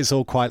 I think it's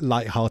all quite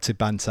light-hearted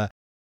banter.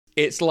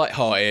 It's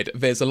light-hearted.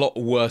 There's a lot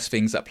worse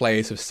things that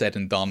players have said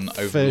and done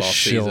over the last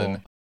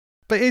season.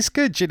 But it's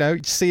good,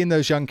 seeing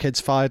those young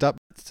kids fired up.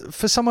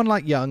 For someone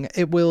like Young,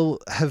 it will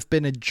have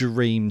been a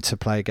dream to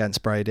play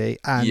against Brady.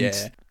 And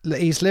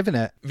he's living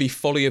it. The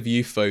folly of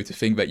youth, though, to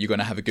think that you're going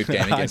to have a good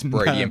game against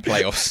Brady in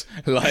playoffs.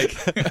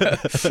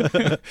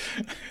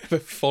 The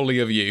folly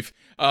of youth.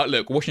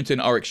 Look, Washington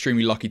are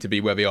extremely lucky to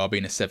be where they are,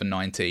 being a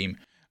 7-9 team.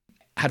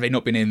 Had they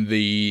not been in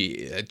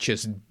the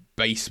just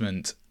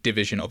basement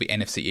division of the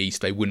NFC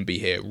East, they wouldn't be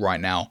here right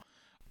now.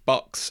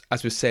 Bucks,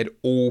 as we've said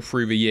all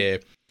through the year,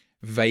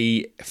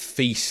 they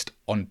feast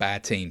on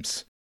bad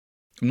teams.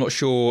 I'm not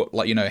sure,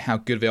 how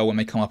good they are when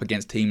they come up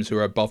against teams who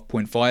are above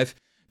 0.5.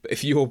 But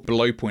if you're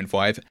below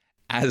 0.5,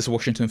 as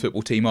Washington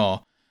football team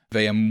are,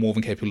 they are more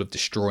than capable of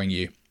destroying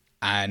you.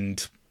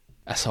 And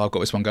that's how I've got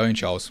this one going,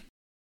 Charles.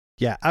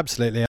 Yeah,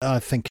 absolutely. I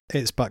think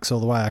it's Bucks all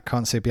the way. I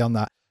can't see beyond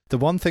that. The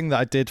one thing that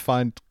I did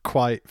find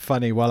quite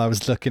funny while I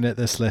was looking at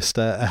this list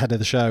ahead of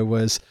the show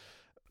was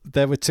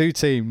there were 2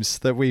 teams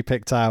that we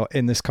picked out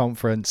in this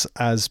conference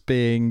as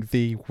being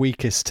the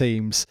weakest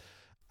teams.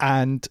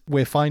 And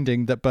we're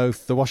finding that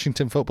both the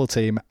Washington football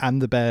team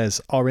and the Bears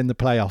are in the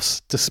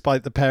playoffs,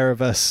 despite the pair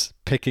of us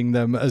picking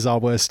them as our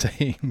worst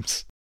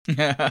teams.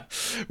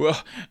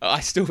 Well,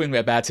 I still think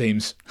they're bad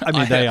teams. I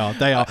mean, they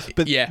are.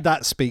 But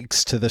that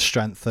speaks to the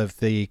strength of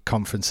the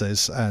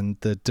conferences and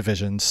the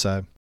divisions.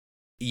 So,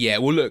 yeah,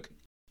 well, look,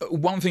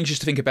 one thing just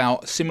to think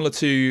about, similar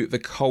to the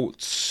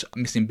Colts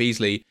missing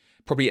Beasley,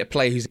 probably a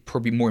player who's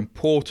probably more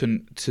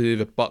important to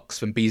the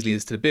Bucks than Beasley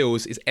is to the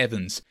Bills is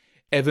Evans.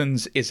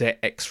 Evans is their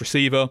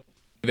ex-receiver.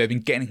 They've been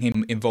getting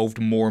him involved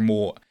more and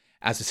more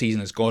as the season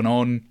has gone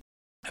on.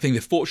 I think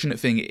the fortunate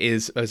thing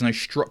is there's no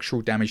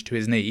structural damage to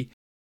his knee.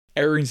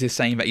 Arians is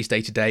saying that he's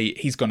day-to-day.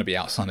 He's going to be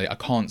out Sunday. I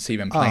can't see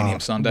them playing him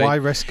Sunday. Why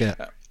risk it?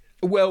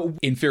 Well,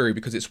 in theory,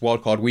 because it's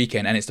Wildcard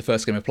weekend and it's the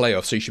first game of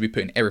playoffs, so you should be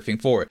putting everything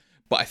for it.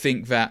 But I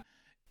think that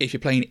if you're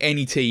playing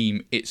any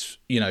team, it's,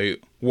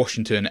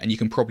 Washington, and you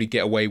can probably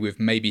get away with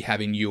maybe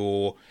having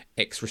your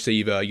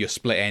ex-receiver, your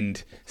split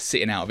end,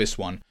 sitting out of this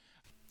one.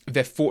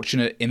 They're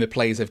fortunate in the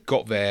players they've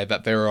got there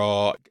that there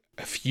are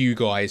a few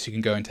guys who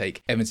can go and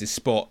take Evans'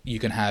 spot. You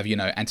can have,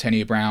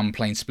 Antonio Brown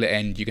playing split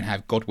end. You can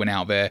have Godwin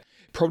out there.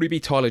 Probably be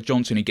Tyler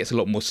Johnson who gets a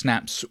lot more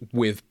snaps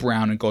with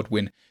Brown and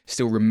Godwin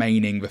still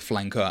remaining the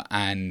flanker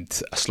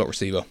and a slot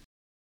receiver.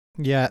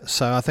 Yeah,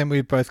 so I think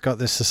we both got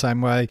this the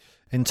same way.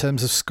 In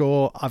terms of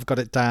score, I've got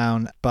it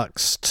down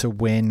Bucks to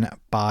win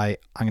by,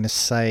 I'm going to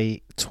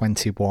say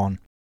 21.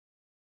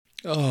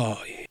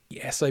 Oh,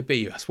 yes, SOB.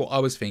 That's what I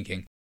was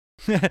thinking.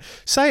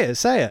 Say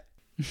it.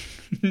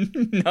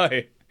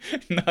 No.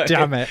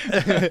 Damn it.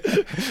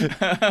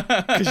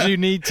 Because you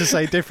need to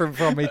say different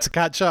from me to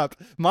catch up.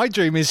 My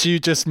dream is you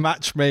just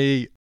match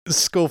me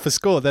score for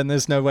score, then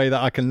there's no way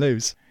that I can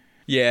lose.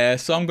 Yeah,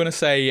 so I'm going to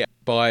say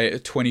by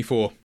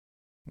 24.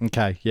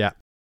 Okay, yeah.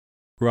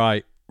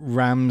 Right,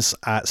 Rams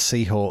at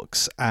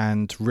Seahawks,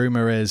 and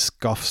rumour is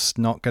Goff's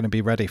not going to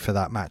be ready for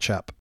that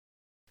matchup.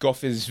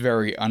 Goff is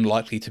very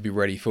unlikely to be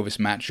ready for this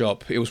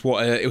matchup. It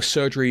was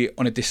surgery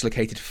on a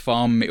dislocated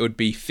thumb. It would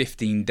be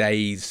 15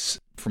 days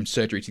from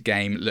surgery to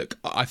game. Look,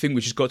 I think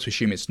we just got to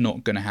assume it's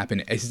not going to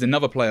happen. This is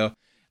another player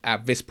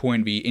at this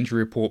point. The injury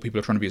report, people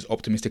are trying to be as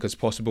optimistic as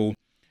possible.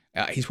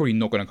 He's probably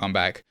not going to come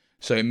back.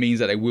 So it means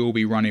that they will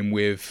be running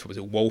with,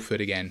 Wolford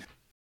again.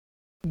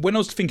 When I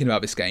was thinking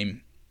about this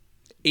game,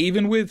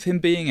 even with him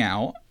being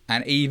out,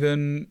 and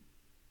even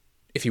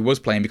if he was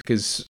playing,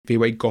 because the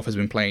way Goff has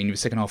been playing in the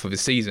second half of the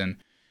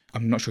season,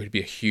 I'm not sure it'd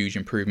be a huge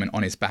improvement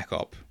on his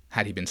backup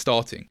had he been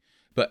starting.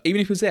 But even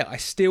if he was there, I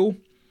still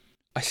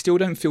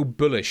don't feel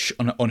bullish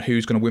on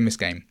who's going to win this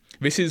game.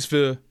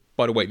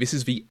 By the way, this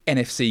is the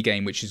NFC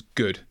game, which is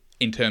good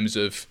in terms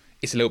of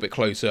it's a little bit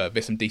closer.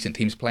 There's some decent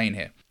teams playing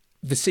here.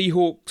 The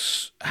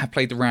Seahawks have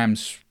played the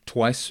Rams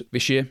twice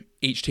this year.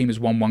 Each team has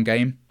won one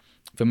game.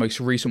 The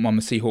most recent one,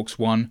 the Seahawks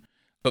won,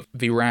 but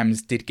the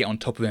Rams did get on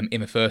top of them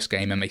in the first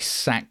game and they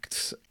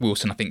sacked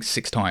Wilson, I think,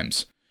 6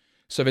 times.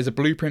 So there's a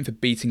blueprint for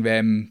beating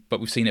them, but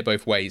we've seen it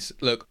both ways.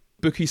 Look,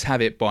 bookies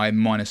have it by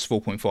minus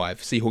 4.5.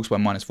 Seahawks by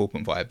minus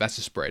 4.5. That's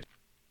the spread.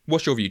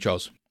 What's your view,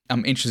 Charles?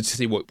 I'm interested to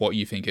see what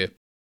you think here.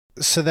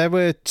 So there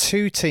were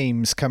 2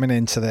 teams coming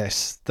into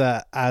this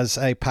that, as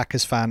a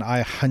Packers fan,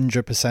 I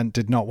 100%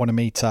 did not want to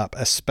meet up,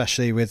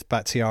 especially with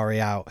Bakhtiari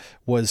out,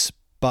 was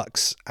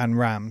Bucks and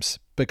Rams,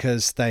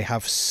 because they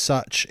have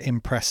such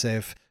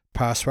impressive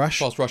pass rush.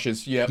 Pass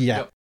rushes, yeah.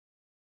 Yep.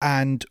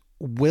 And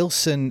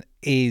Wilson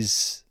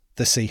is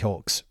the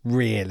Seahawks,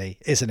 really,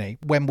 isn't he?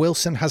 When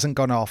Wilson hasn't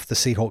gone off, the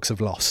Seahawks have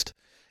lost.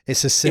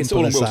 It's as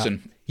simple as that. It's all on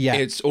Wilson. Yeah.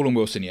 It's all on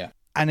Wilson, yeah.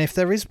 And if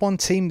there is one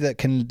team that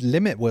can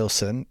limit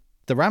Wilson,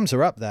 the Rams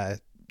are up there.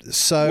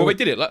 So well, they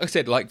did it. Like I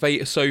said,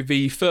 so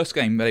the first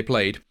game they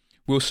played,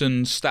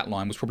 Wilson's stat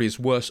line was probably his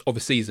worst of the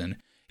season.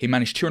 He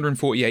managed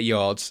 248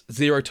 yards,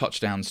 0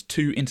 touchdowns,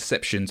 2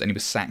 interceptions, and he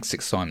was sacked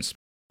 6 times.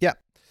 Yeah.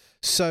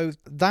 So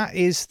that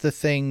is the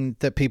thing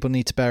that people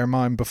need to bear in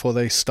mind before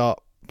they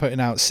start putting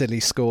out silly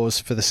scores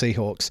for the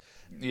Seahawks.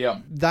 Yeah.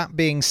 That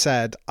being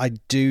said, I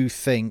do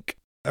think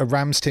a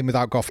Rams team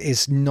without Goff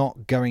is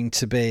not going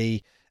to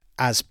be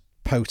as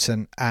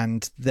potent,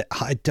 and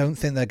I don't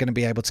think they're going to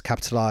be able to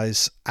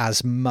capitalize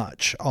as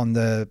much on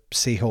the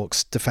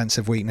Seahawks'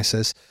 defensive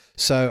weaknesses.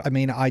 So, I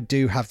mean, I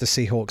do have the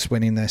Seahawks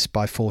winning this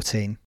by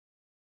 14.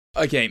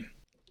 Okay,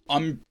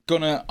 I'm not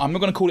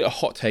gonna call it a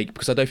hot take,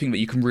 because I don't think that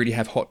you can really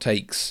have hot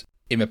takes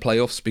in the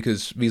playoffs,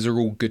 because these are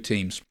all good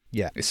teams.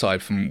 Yeah.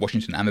 Aside from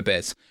Washington and the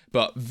Bears,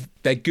 but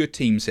they're good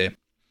teams here.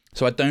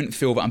 So I don't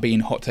feel that I'm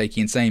being hot takey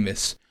in saying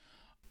this.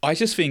 I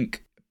just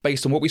think,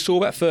 based on what we saw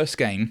that first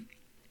game,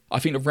 I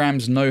think the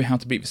Rams know how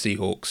to beat the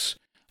Seahawks.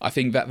 I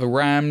think that the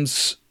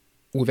Rams,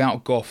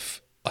 without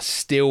Goff, are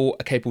still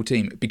a capable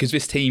team, because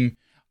this team,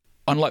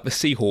 unlike the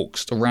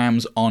Seahawks, the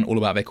Rams aren't all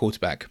about their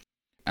quarterback.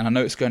 And I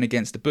know it's going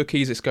against the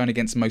bookies, it's going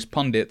against most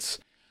pundits.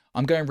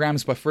 I'm going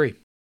Rams by 3.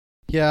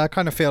 Yeah, I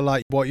kind of feel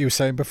like what you were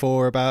saying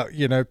before about,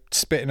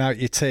 spitting out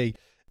your tea.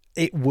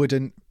 It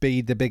wouldn't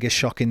be the biggest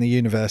shock in the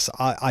universe.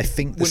 I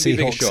think the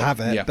Seahawks have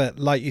it, yeah. But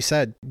like you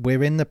said,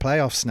 we're in the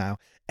playoffs now.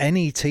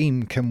 Any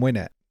team can win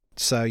it.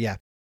 So, yeah.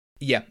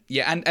 Yeah,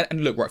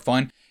 and look, right,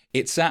 fine.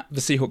 It's at the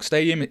Seahawks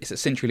Stadium, it's at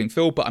CenturyLink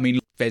Field, but I mean,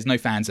 there's no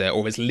fans there,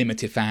 or there's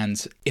limited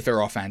fans, if there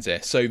are fans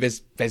there. So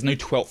there's no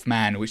 12th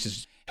man, which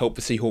has helped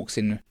the Seahawks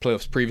in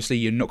playoffs previously.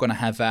 You're not going to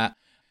have that.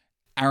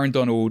 Aaron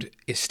Donald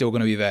is still going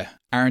to be there.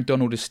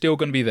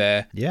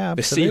 Yeah,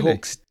 absolutely. The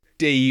Seahawks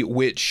D,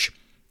 which,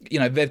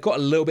 they've got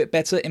a little bit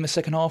better in the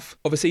second half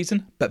of the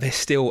season, but they're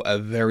still a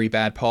very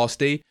bad pass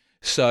D.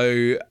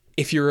 So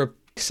if you're a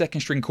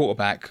second-string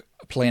quarterback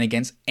playing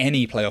against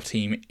any playoff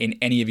team in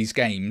any of these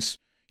games,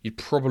 you'd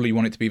probably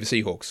want it to be the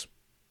Seahawks.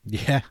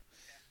 Yeah.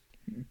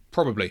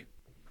 Probably.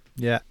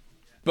 Yeah.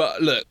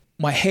 But look,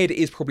 my head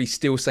is probably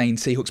still saying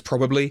Seahawks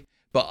probably,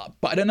 but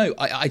I don't know.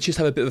 I just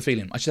have a bit of a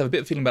feeling.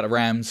 About the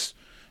Rams.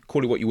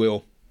 Call it what you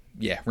will.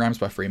 Yeah, Rams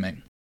by 3, mate.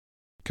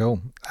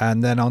 Cool.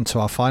 And then on to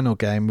our final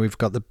game, we've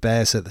got the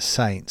Bears at the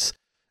Saints.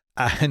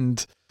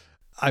 And,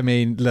 I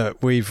mean,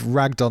 look, we've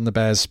ragged on the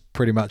Bears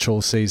pretty much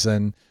all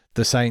season.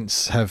 The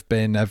Saints have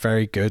been a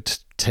very good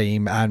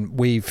team, and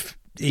we've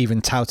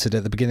even touted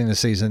at the beginning of the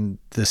season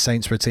the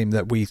Saints were a team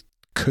that we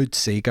could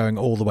see going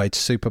all the way to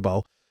Super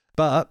Bowl.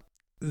 But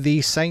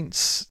the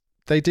Saints,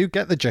 they do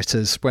get the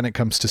jitters when it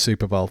comes to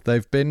Super Bowl.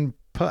 They've been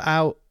put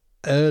out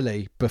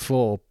early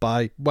before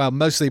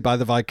mostly by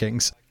the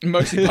Vikings.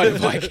 Mostly by the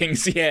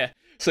Vikings, yeah.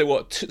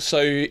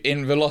 So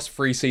in the last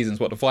 3 seasons,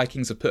 the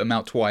Vikings have put them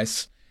out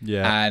twice,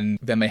 Yeah. And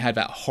then they had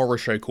that horror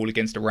show call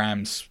against the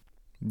Rams.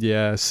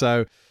 Yeah,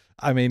 so,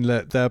 I mean,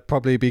 look, they'll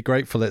probably be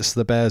grateful it's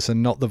the Bears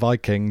and not the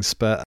Vikings,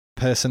 but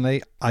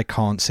personally, I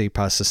can't see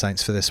past the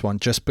Saints for this one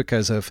just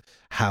because of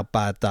how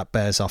bad that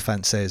Bears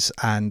offense is.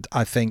 And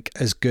I think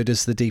as good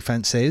as the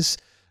defense is,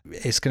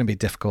 it's going to be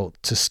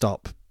difficult to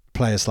stop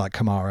players like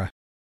Kamara.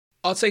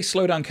 I'd say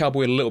slow down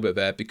Cowboy a little bit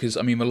there because,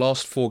 I mean, the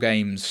last 4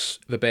 games,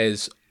 the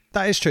Bears...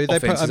 That is true. They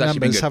put up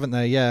numbers, haven't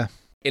they? Yeah.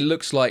 It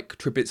looks like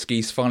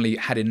Trubisky's finally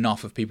had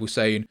enough of people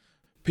saying,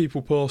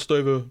 people passed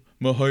over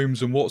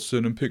Mahomes and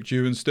Watson and picked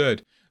you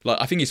instead.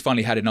 Like, I think he's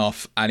finally had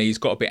enough and he's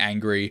got a bit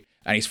angry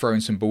and he's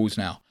throwing some balls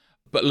now.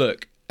 But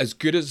look, as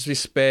good as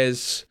this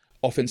Bears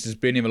offense has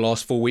been in the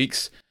last 4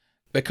 weeks,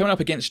 they're coming up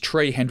against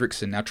Trey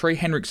Hendrickson. Now, Trey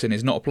Hendrickson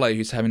is not a player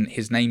who's having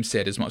his name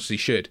said as much as he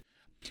should.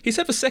 He's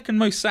had the second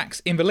most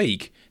sacks in the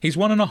league. He's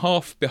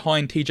 1.5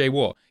 behind TJ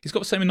Watt. He's got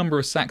the same number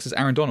of sacks as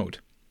Aaron Donald.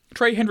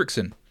 Trey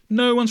Hendrickson,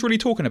 no one's really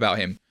talking about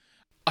him.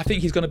 I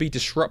think he's going to be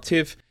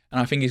disruptive,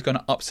 and I think he's going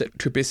to upset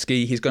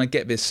Trubisky. He's going to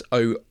get this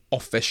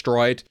off their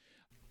stride.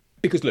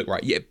 Because look,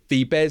 right, yeah,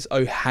 the Bears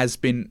has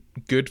been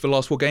good for the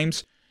last 4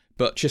 games,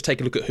 but just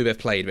take a look at who they've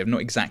played. They've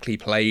not exactly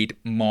played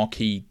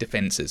marquee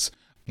defences.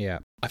 Yeah.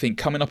 I think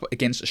coming up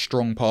against a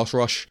strong pass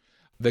rush,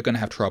 they're going to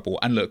have trouble.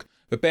 And look,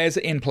 the Bears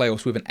are in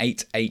playoffs with an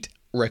 8-8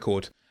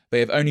 record. They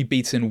have only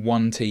beaten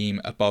one team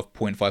above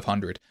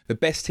 .500. The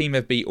best team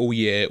they've beat all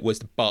year was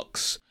the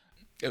Bucks,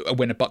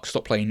 when the Bucks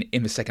stopped playing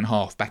in the second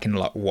half back in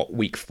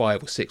week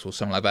 5 or 6 or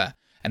something like that.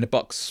 And the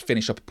Bucks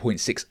finished up a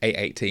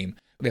 .688 team.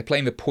 They're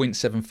playing the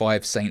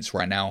 .75 Saints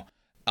right now.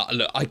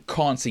 Look, I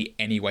can't see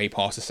any way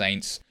past the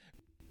Saints.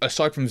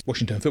 Aside from the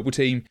Washington football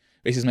team,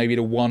 this is maybe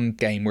the one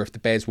game where if the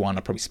Bears won,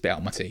 I'd probably spit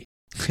out my tea.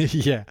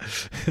 Yeah.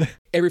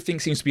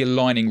 Everything seems to be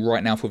aligning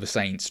right now for the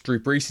Saints. Drew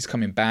Brees is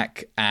coming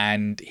back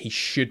and he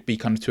should be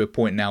coming to a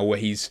point now where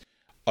he's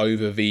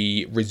over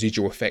the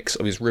residual effects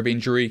of his rib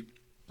injury.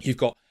 You've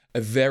got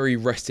a very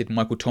rested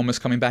Michael Thomas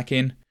coming back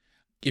in.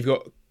 You've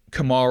got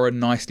Kamara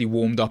nicely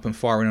warmed up and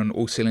firing on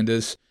all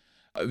cylinders.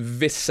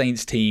 This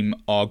Saints team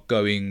are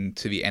going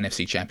to the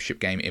NFC Championship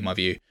game, in my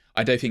view.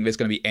 I don't think there's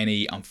going to be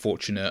any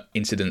unfortunate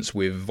incidents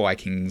with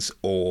Vikings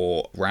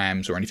or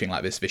Rams or anything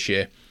like this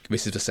year.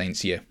 This is the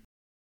Saints' year.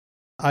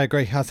 I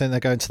agree. I think they're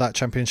going to that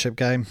championship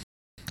game.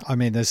 I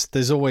mean,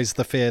 there's always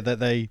the fear that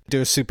they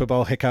do a Super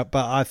Bowl hiccup,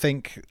 but I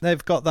think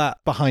they've got that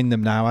behind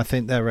them now. I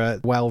think they're a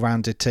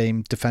well-rounded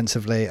team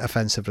defensively,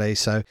 offensively.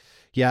 So,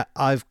 yeah,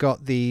 I've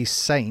got the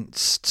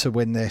Saints to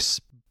win this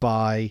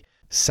by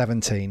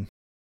 17.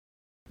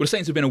 Well, the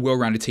Saints have been a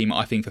well-rounded team,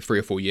 I think, for 3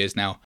 or 4 years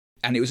now,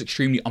 and it was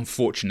extremely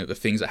unfortunate the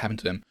things that happened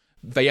to them.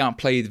 They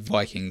outplayed the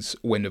Vikings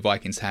when the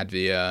Vikings had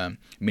the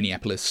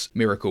Minneapolis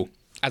Miracle.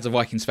 As a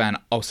Vikings fan,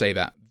 I'll say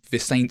that. The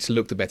Saints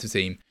looked a better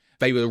team.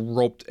 They were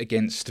robbed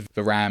against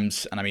the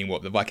Rams, and I mean,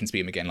 the Vikings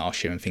beat them again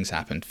last year and things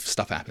happened,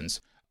 stuff happens.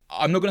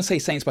 I'm not going to say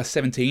Saints by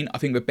 17. I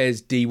think the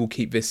Bears D will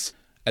keep this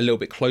a little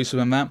bit closer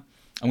than that.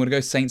 I'm going to go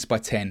Saints by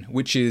 10,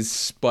 which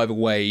is, by the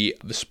way,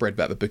 the spread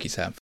that the bookies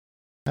have.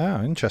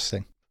 Oh,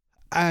 interesting.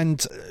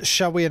 And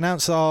shall we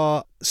announce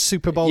our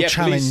Super Bowl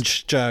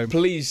challenge, Joe?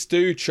 Please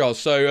do, Charles.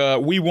 So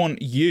we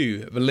want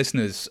you, the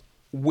listeners,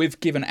 we've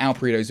given our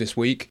burritos this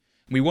week.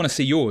 We want to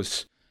see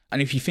yours.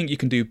 And if you think you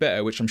can do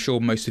better, which I'm sure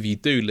most of you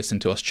do listen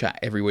to us chat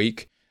every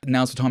week,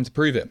 now's the time to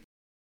prove it.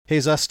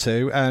 Here's us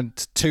two,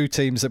 and 2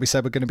 teams that we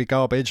said were going to be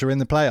garbage are in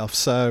the playoffs.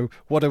 So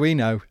what do we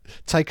know?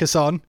 Take us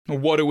on.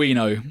 What do we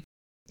know?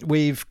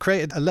 We've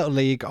created a little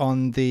league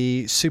on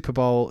the Super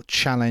Bowl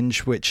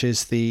challenge, which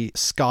is the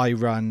Sky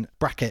Run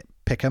bracket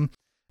pick'em.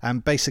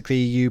 And basically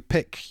you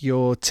pick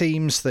your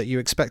teams that you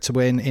expect to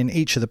win in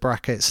each of the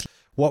brackets.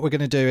 What we're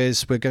going to do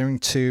is we're going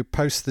to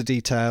post the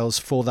details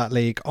for that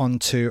league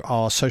onto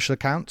our social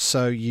accounts.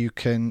 So you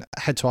can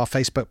head to our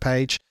Facebook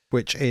page,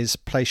 which is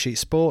Playsheet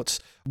Sports.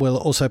 We'll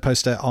also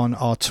post it on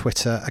our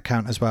Twitter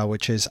account as well,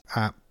 which is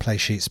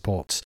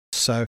 @PlaysheetSports.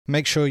 So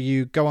make sure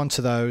you go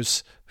onto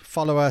those,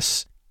 follow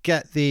us,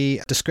 get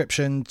the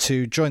description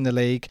to join the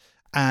league.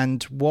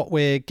 And what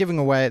we're giving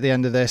away at the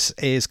end of this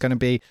is going to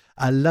be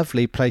a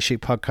lovely Playsheet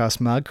Podcast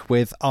mug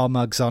with our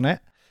mugs on it.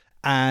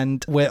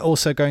 And we're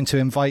also going to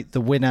invite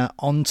the winner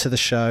onto the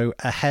show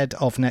ahead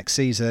of next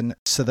season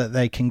so that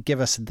they can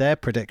give us their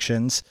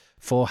predictions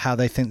for how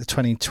they think the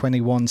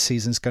 2021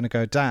 season is going to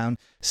go down,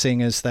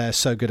 seeing as they're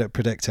so good at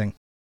predicting.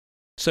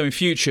 So in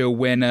future,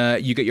 when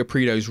you get your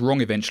Pridos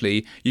wrong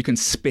eventually, you can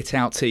spit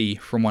out tea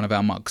from one of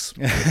our mugs.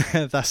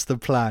 That's the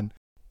plan.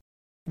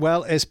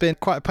 Well, it's been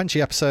quite a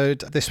punchy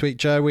episode this week,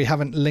 Joe. We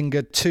haven't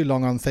lingered too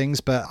long on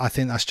things, but I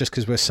think that's just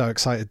because we're so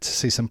excited to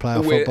see some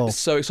playoff football. We're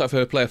so excited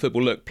for playoff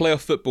football. Look,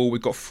 playoff football,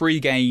 we've got 3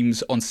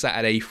 games on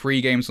Saturday, 3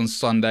 games on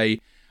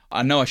Sunday.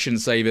 I know I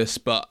shouldn't say this,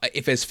 but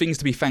if there's things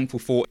to be thankful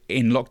for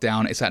in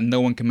lockdown, it's that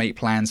no one can make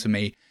plans for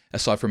me,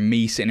 aside from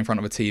me sitting in front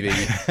of a TV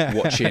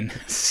watching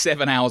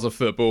 7 hours of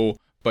football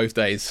both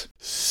days.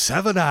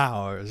 7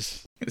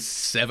 hours.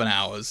 7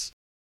 hours.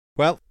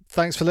 Well,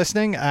 thanks for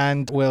listening,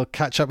 and we'll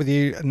catch up with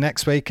you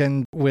next week,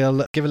 and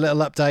we'll give a little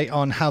update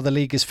on how the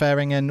league is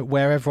faring and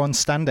where everyone's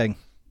standing.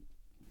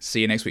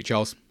 See you next week,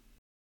 Charles.